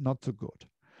 hours not so good.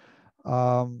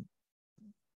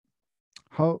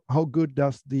 How good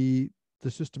does the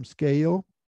system scale?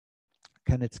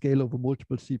 Can it scale over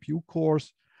multiple CPU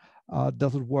cores?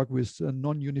 Does it work with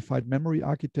non-unified memory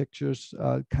architectures?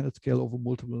 Can it scale over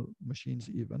multiple machines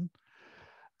even?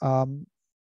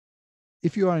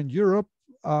 If you are in Europe,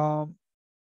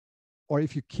 or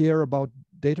if you care about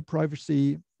data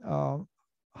privacy,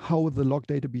 how the log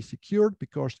data be secured,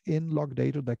 because in log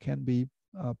data there can be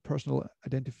personal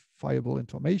identifiable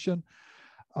information.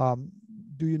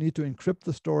 Do you need to encrypt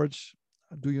the storage?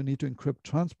 Do you need to encrypt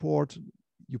transport?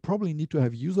 You probably need to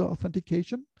have user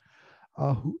authentication,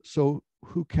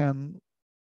 who can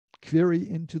query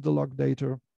into the log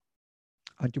data.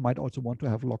 And you might also want to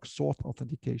have log source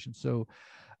authentication. So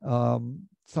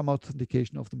some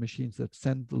authentication of the machines that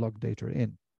send the log data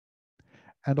in.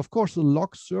 And of course, the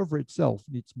log server itself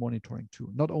needs monitoring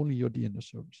too, not only your DNS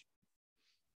servers.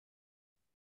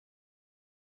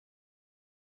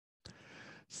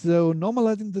 So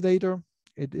normalizing the data,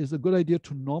 it is a good idea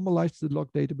to normalize the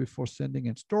log data before sending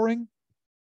and storing.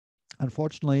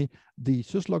 Unfortunately, the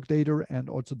syslog data and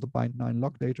also the bind9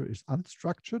 log data is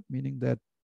unstructured, meaning that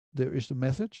there is a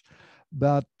message,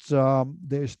 but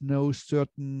there is no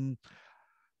certain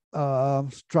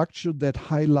structure that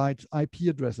highlights IP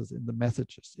addresses in the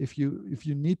messages. If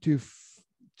you need to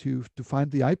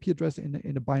find the IP address in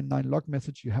a bind9 log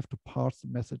message, you have to parse the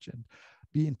message and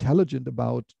be intelligent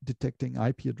about detecting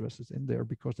IP addresses in there,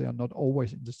 because they are not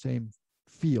always in the same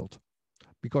field,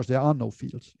 because there are no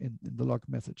fields in the log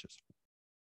messages.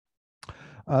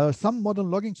 Some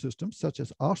modern logging systems, such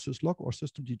as rsyslog or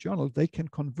systemd-journal, they can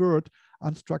convert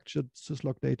unstructured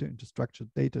syslog data into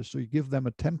structured data. So you give them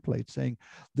a template saying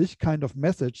this kind of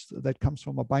message that comes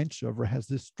from a bind server has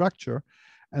this structure,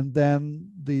 and then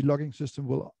the logging system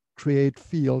will create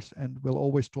fields and will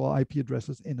always store IP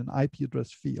addresses in an IP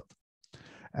address field.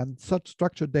 And such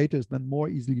structured data is then more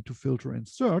easily to filter and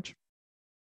search.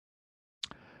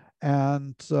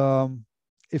 And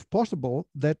if possible,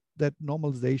 that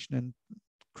normalization and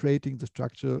creating the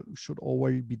structure should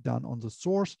already be done on the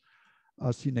source.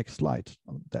 See next slide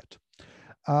on that.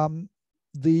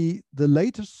 The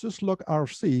latest syslog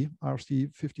RC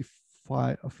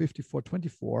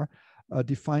 5424,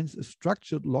 defines a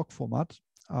structured log format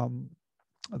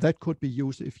that could be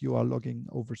used if you are logging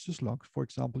over syslogs. For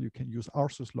example, you can use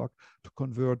rsyslog to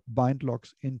convert bind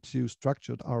logs into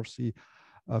structured RC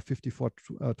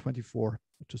 5424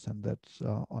 to send that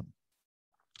on.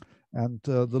 And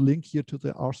the link here to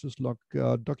the rsyslog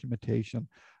documentation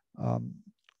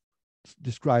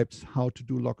describes how to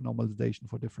do log normalization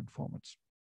for different formats.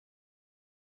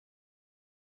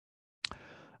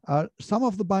 Some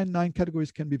of the bind 9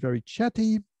 categories can be very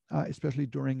chatty, especially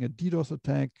during a DDoS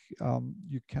attack.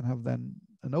 You can have then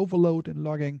an overload in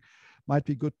logging. Might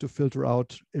be good to filter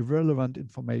out irrelevant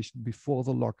information before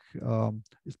the log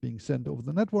is being sent over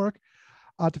the network.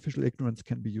 Artificial ignorance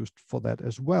can be used for that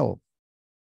as well.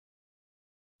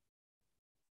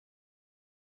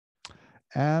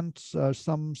 And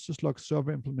some syslog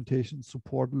server implementations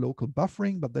support local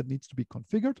buffering, but that needs to be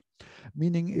configured,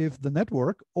 meaning if the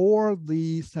network or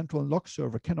the central log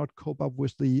server cannot cope up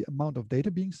with the amount of data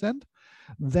being sent,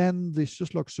 then the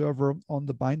syslog server on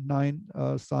the bind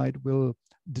 9 side will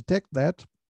detect that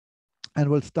and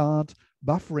will start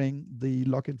buffering the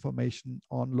log information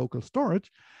on local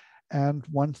storage. And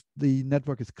once the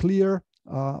network is clear,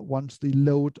 once the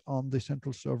load on the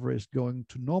central server is going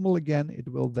to normal again, it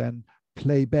will then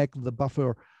play back the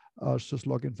buffer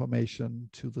syslog information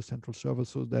to the central server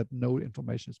so that no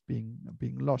information is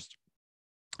being lost.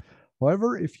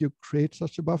 However, if you create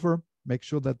such a buffer, make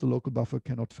sure that the local buffer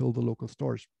cannot fill the local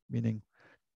storage, meaning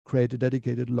create a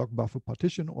dedicated log buffer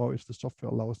partition, or if the software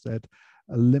allows that,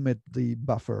 limit the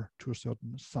buffer to a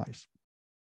certain size.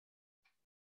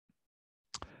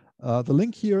 The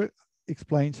link here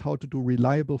explains how to do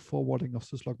reliable forwarding of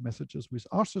syslog messages with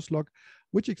rsyslog,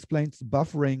 which explains the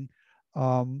buffering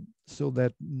so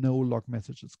that no log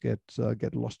messages get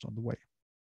lost on the way.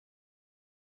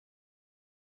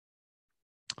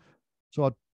 So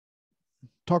I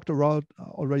talked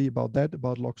already about that,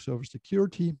 about log server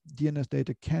security. DNS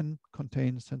data can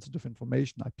contain sensitive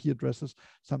information, IP addresses,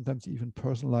 sometimes even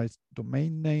personalized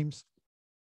domain names.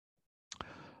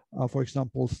 For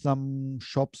example, some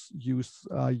shops use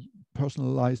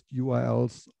personalized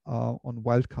URLs on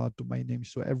wildcard domain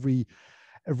names. So every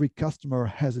customer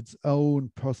has its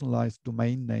own personalized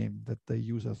domain name that they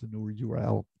use as a new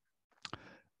URL.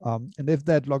 And if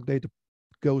that log data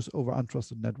goes over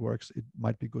untrusted networks, it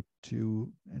might be good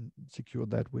to secure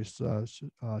that with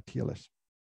TLS.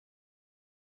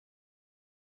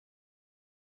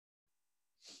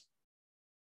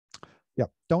 Yeah,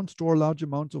 don't store large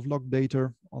amounts of log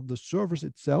data on the servers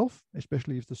itself,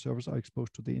 especially if the servers are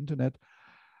exposed to the internet.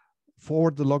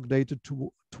 Forward the log data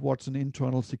towards an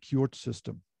internal secured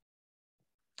system.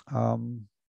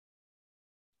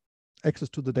 Access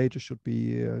to the data should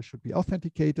be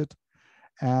authenticated,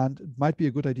 and it might be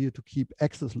a good idea to keep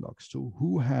access logs. So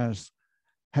who has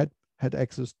had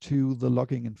access to the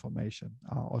logging information?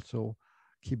 Also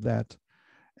keep that.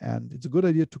 And it's a good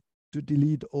idea to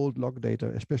delete old log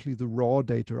data, especially the raw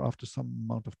data, after some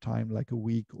amount of time, like a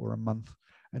week or a month,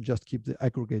 and just keep the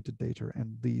aggregated data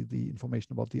and the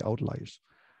information about the outliers.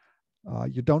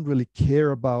 You don't really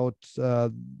care about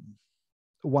 1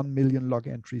 million log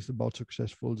entries about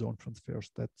successful zone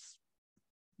transfers. That's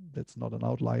not an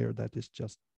outlier. That is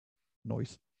just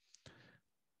noise.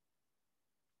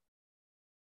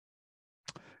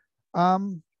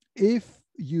 If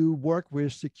you work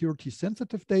with security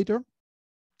sensitive data,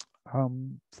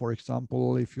 for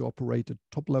example, if you operate a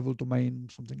top-level domain,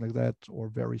 something like that, or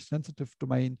very sensitive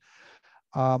domain,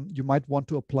 you might want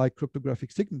to apply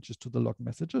cryptographic signatures to the log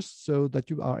messages so that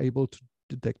you are able to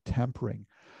detect tampering.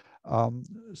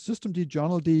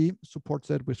 Systemd supports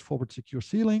that with forward secure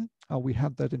sealing. We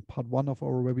had that in part 1 of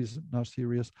our webinar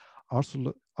series.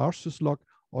 rsyslog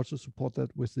also support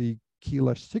that with the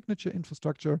keyless signature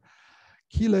infrastructure.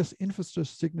 Keyless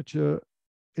infrastructure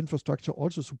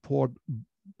also support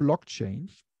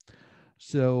blockchains.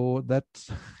 So that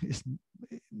is,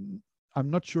 I'm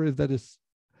not sure if that is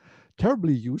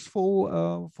terribly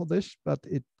useful for this, but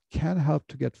it can help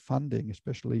to get funding,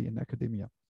 especially in academia.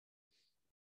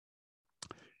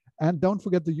 And don't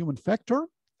forget the human factor.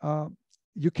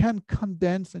 You can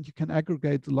condense and you can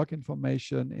aggregate the log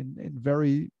information in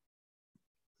very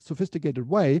sophisticated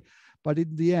way, but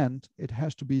in the end, it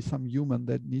has to be some human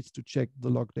that needs to check the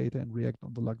log data and react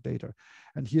on the log data.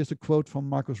 And here's a quote from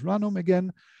Markus Ranum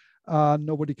again: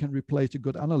 nobody can replace a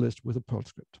good analyst with a Perl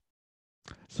script.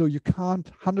 So you can't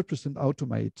 100%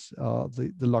 automate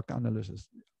the log analysis.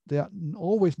 There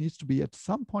always needs to be, at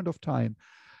some point of time,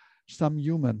 some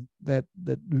human that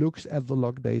looks at the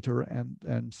log data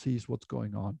and sees what's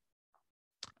going on.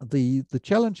 The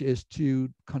challenge is to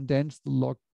condense the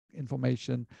log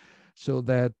information so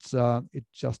that it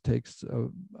just takes a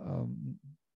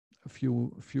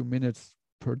few minutes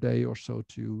per day or so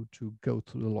to go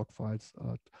through the log files,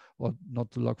 or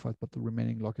not the log files, but the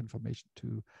remaining log information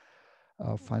to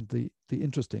find the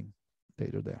interesting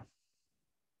data there.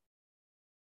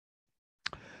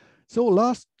 So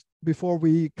last, before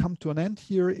we come to an end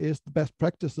here, is the best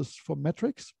practices for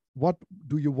metrics. What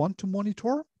do you want to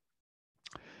monitor?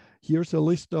 Here's a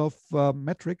list of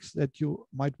metrics that you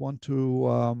might want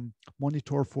to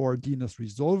monitor for DNS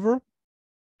resolver.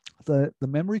 The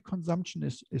memory consumption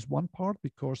is one part,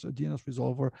 because a DNS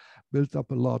resolver builds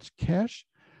up a large cache,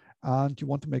 and you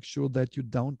want to make sure that you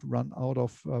don't run out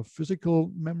of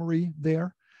physical memory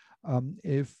there.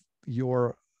 If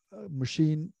your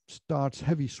machine starts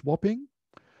heavy swapping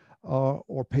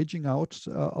or paging out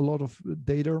a lot of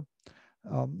data,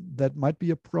 that might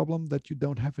be a problem, that you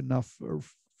don't have enough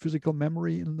physical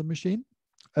memory in the machine.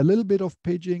 A little bit of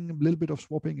paging, a little bit of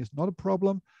swapping is not a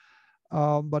problem,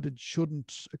 but it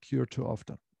shouldn't occur too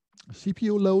often.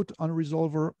 CPU load on a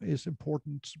resolver is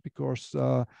important, because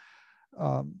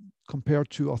compared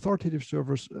to authoritative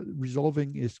servers,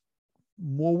 resolving is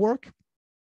more work,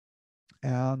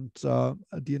 and a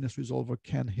DNS resolver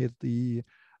can hit the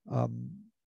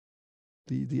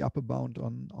upper bound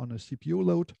on a CPU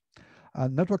load.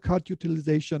 Network card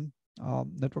utilization.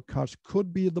 Network cards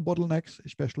could be the bottlenecks,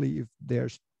 especially if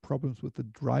there's problems with the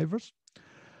drivers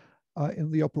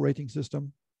in the operating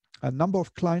system. A number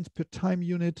of clients per time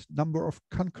unit, number of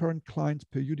concurrent clients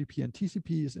per UDP and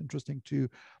TCP is interesting to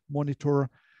monitor.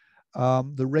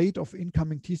 The rate of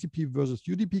incoming TCP versus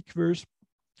UDP queries.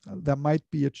 There might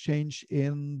be a change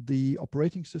in the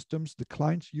operating systems, the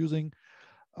clients using.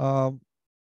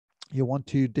 You want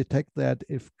to detect that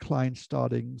if clients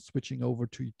switching over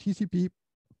to TCP,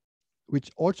 which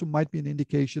also might be an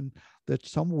indication that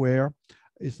somewhere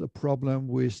is a problem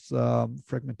with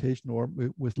fragmentation, or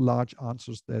with large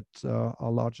answers that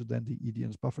are larger than the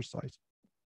EDN's buffer size.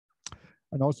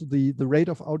 And also the rate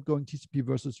of outgoing TCP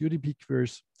versus UDP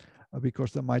queries,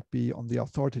 because there might be, on the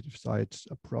authoritative side,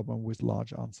 a problem with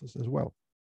large answers as well.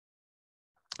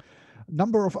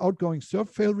 Number of outgoing serve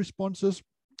fail responses.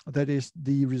 That is,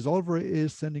 the resolver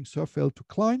is sending serve fail to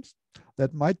clients.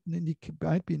 That might be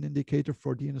an indicator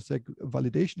for DNSSEC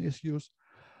validation issues,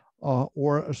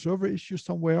 or a server issue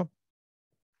somewhere.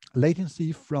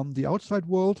 Latency from the outside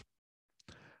world,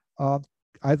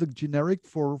 either generic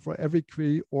for every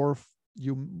query, or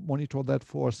you monitor that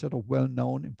for a set of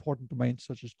well-known important domains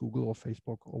such as Google or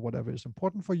Facebook or whatever is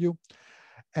important for you.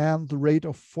 And the rate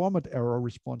of format error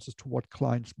responses to what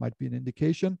clients might be an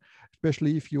indication,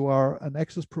 especially if you are an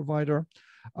access provider.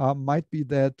 Might be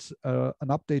that an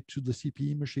update to the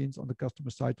CPE machines on the customer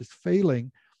side is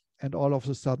failing, and all of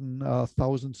a sudden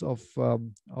thousands of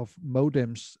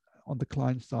modems on the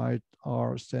client side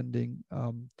are sending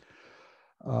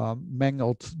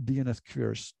mangled DNS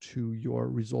queries to your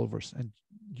resolvers, and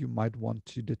you might want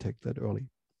to detect that early.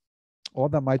 Or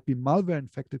there might be malware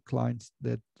infected clients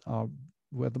that are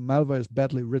where the malware is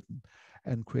badly written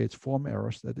and creates form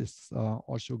errors. That is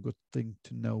also a good thing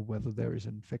to know whether there is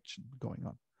an infection going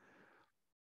on.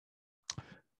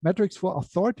 Metrics for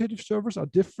authoritative servers are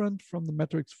different from the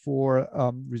metrics for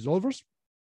resolvers.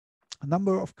 A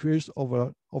number of queries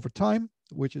over time,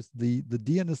 which is the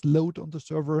DNS load on the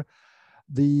server,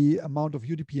 the amount of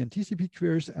UDP and TCP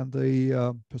queries, and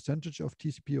the percentage of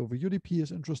TCP over UDP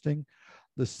is interesting.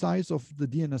 The size of the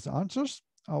DNS answers,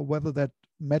 whether that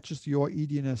matches your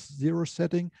eDNS 0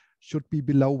 setting, should be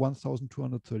below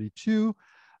 1232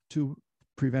 to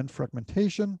prevent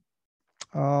fragmentation.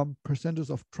 Percentage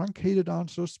of truncated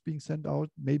answers being sent out.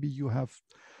 Maybe you have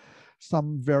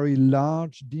some very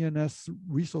large DNS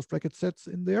resource record sets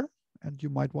in there, and you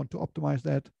might want to optimize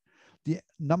that. The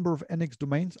number of NX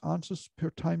domains answers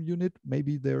per time unit.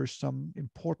 Maybe there is some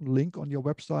important link on your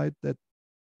website that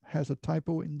has a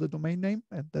typo in the domain name,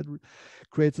 and that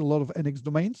creates a lot of NX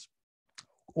domains.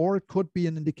 Or it could be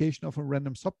an indication of a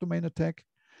random subdomain attack.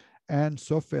 And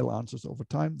serve fail answers over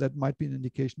time. That might be an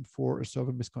indication for a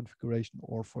server misconfiguration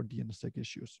or for DNSSEC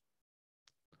issues.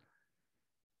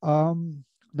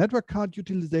 Network card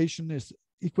utilization is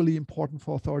equally important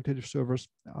for authoritative servers.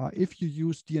 If you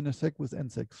use DNSsec with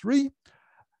NSEC3,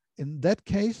 in that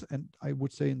case, and I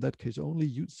would say in that case only,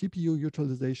 CPU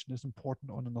utilization is important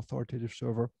on an authoritative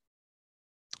server.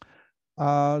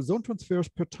 Zone transfers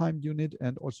per time unit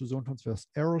and also zone transfers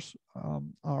errors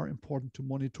are important to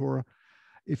monitor.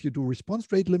 If you do response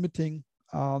rate limiting,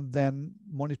 then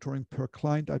monitoring per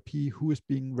client IP, who is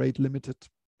being rate limited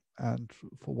and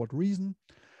for what reason.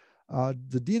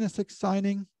 The DNSsec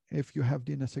signing, if you have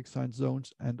DNSsec signed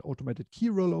zones, and automated key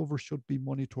rollover should be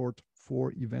monitored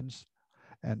for events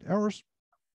and errors.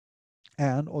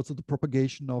 And also the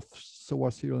propagation of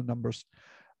SOA serial numbers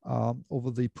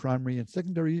over the primary and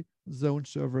secondary zone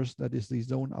servers, that is the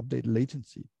zone update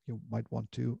latency. You might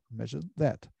want to measure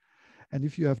that. And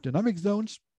if you have dynamic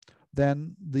zones,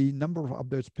 then the number of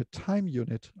updates per time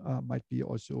unit might be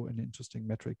also an interesting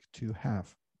metric to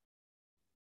have.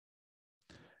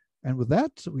 And with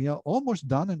that, we are almost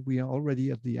done, and we are already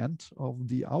at the end of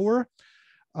the hour.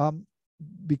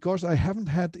 Because I haven't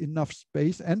had enough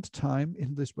space and time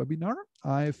in this webinar,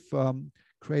 I've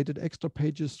created extra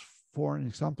pages for an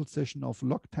example session of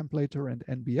log templater and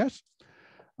NBS.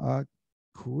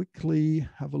 Quickly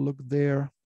have a look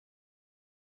there.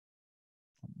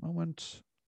 A moment.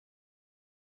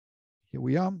 Here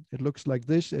we are. It looks like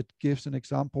this. It gives an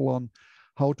example on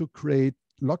how to create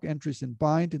log entries in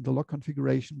bind in the log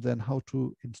configuration, then how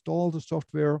to install the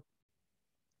software,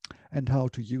 and how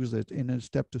to use it in a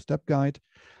step-to-step guide.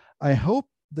 I hope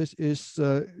this is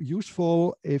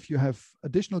useful. If you have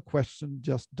additional questions,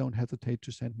 just don't hesitate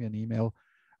to send me an email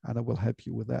and I will help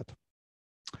you with that.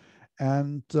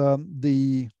 And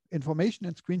the information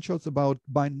and screenshots about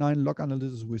bind 9 log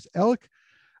analysis with ELK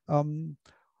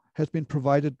has been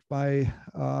provided by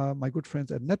my good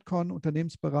friends at Netcon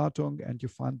Unternehmensberatung, and you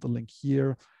find the link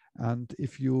here. And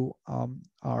if you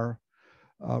are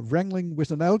wrangling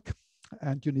with an ELK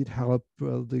and you need help,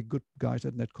 the good guys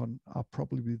at Netcon are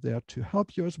probably there to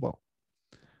help you as well.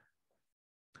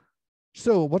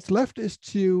 So what's left is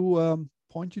to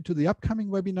point you to the upcoming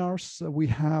webinars. We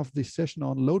have the session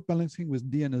on load balancing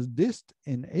with DNSdist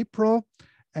in April,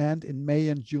 and in May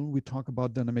and June, we talk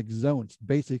about dynamic zones,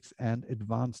 basics and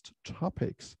advanced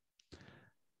topics.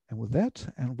 And with that,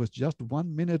 and with just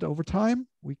 1 minute over time,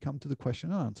 we come to the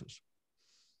question and answers.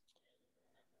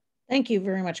 Thank you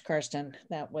very much, Carsten.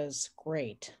 That was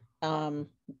great.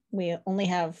 We only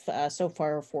have so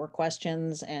far 4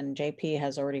 questions, and JP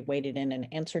has already waded in and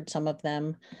answered some of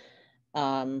them.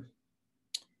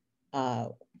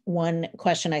 One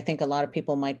question I think a lot of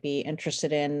people might be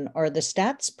interested in: are the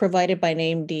stats provided by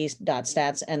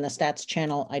DNSdist.stats and the stats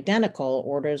channel identical,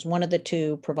 or does one of the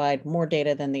two provide more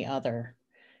data than the other?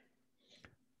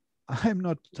 I'm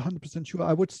not 100% sure.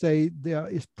 I would say there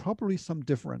is probably some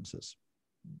differences.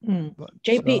 But,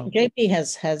 JP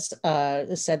has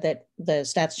said that the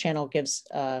stats channel gives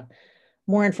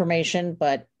more information,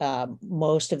 but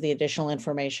most of the additional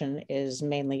information is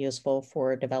mainly useful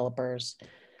for developers.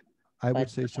 I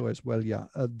would say so as well, yeah.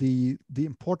 The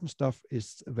important stuff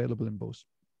is available in both.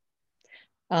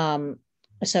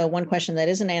 So one question that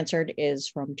isn't answered is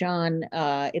from John.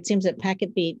 It seems that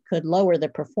PacketBeat could lower the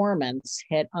performance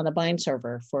hit on the bind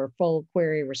server for full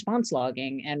query response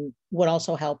logging and would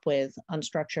also help with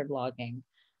unstructured logging.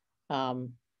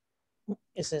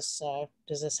 Does this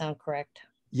sound correct?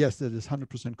 Yes, that is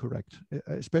 100% correct,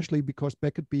 especially because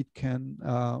PacketBeat can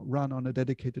run on a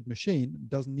dedicated machine. It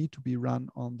doesn't need to be run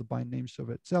on the bind name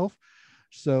server itself.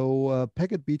 So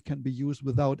PacketBeat can be used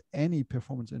without any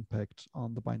performance impact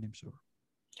on the bind name server.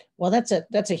 Well, that's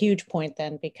a huge point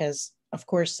then, because of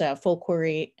course, full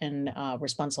query and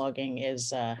response logging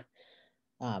is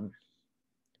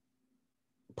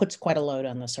puts quite a load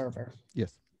on the server.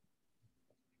 Yes.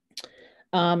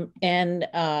 And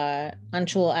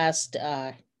Anshul asked,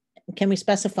 can we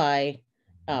specify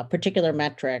particular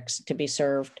metrics to be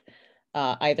served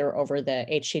either over the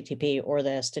HTTP or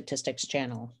the statistics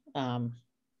channel? I'm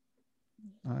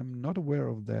not aware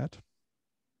of that.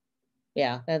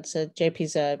 Yeah, that's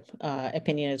JP's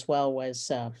opinion as well,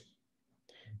 was,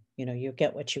 you know, you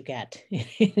get what you get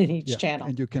in each channel.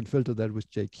 And you can filter that with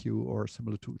JQ or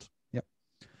similar tools. Yeah.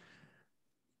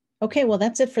 Okay, well,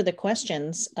 that's it for the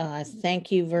questions.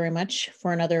 Thank you very much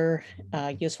for another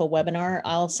useful webinar.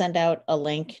 I'll send out a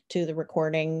link to the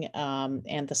recording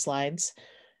and the slides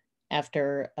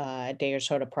after a day or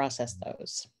so to process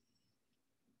those.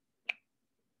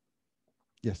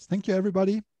 Yes, thank you,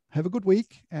 everybody. Have a good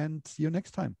week and see you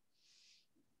next time.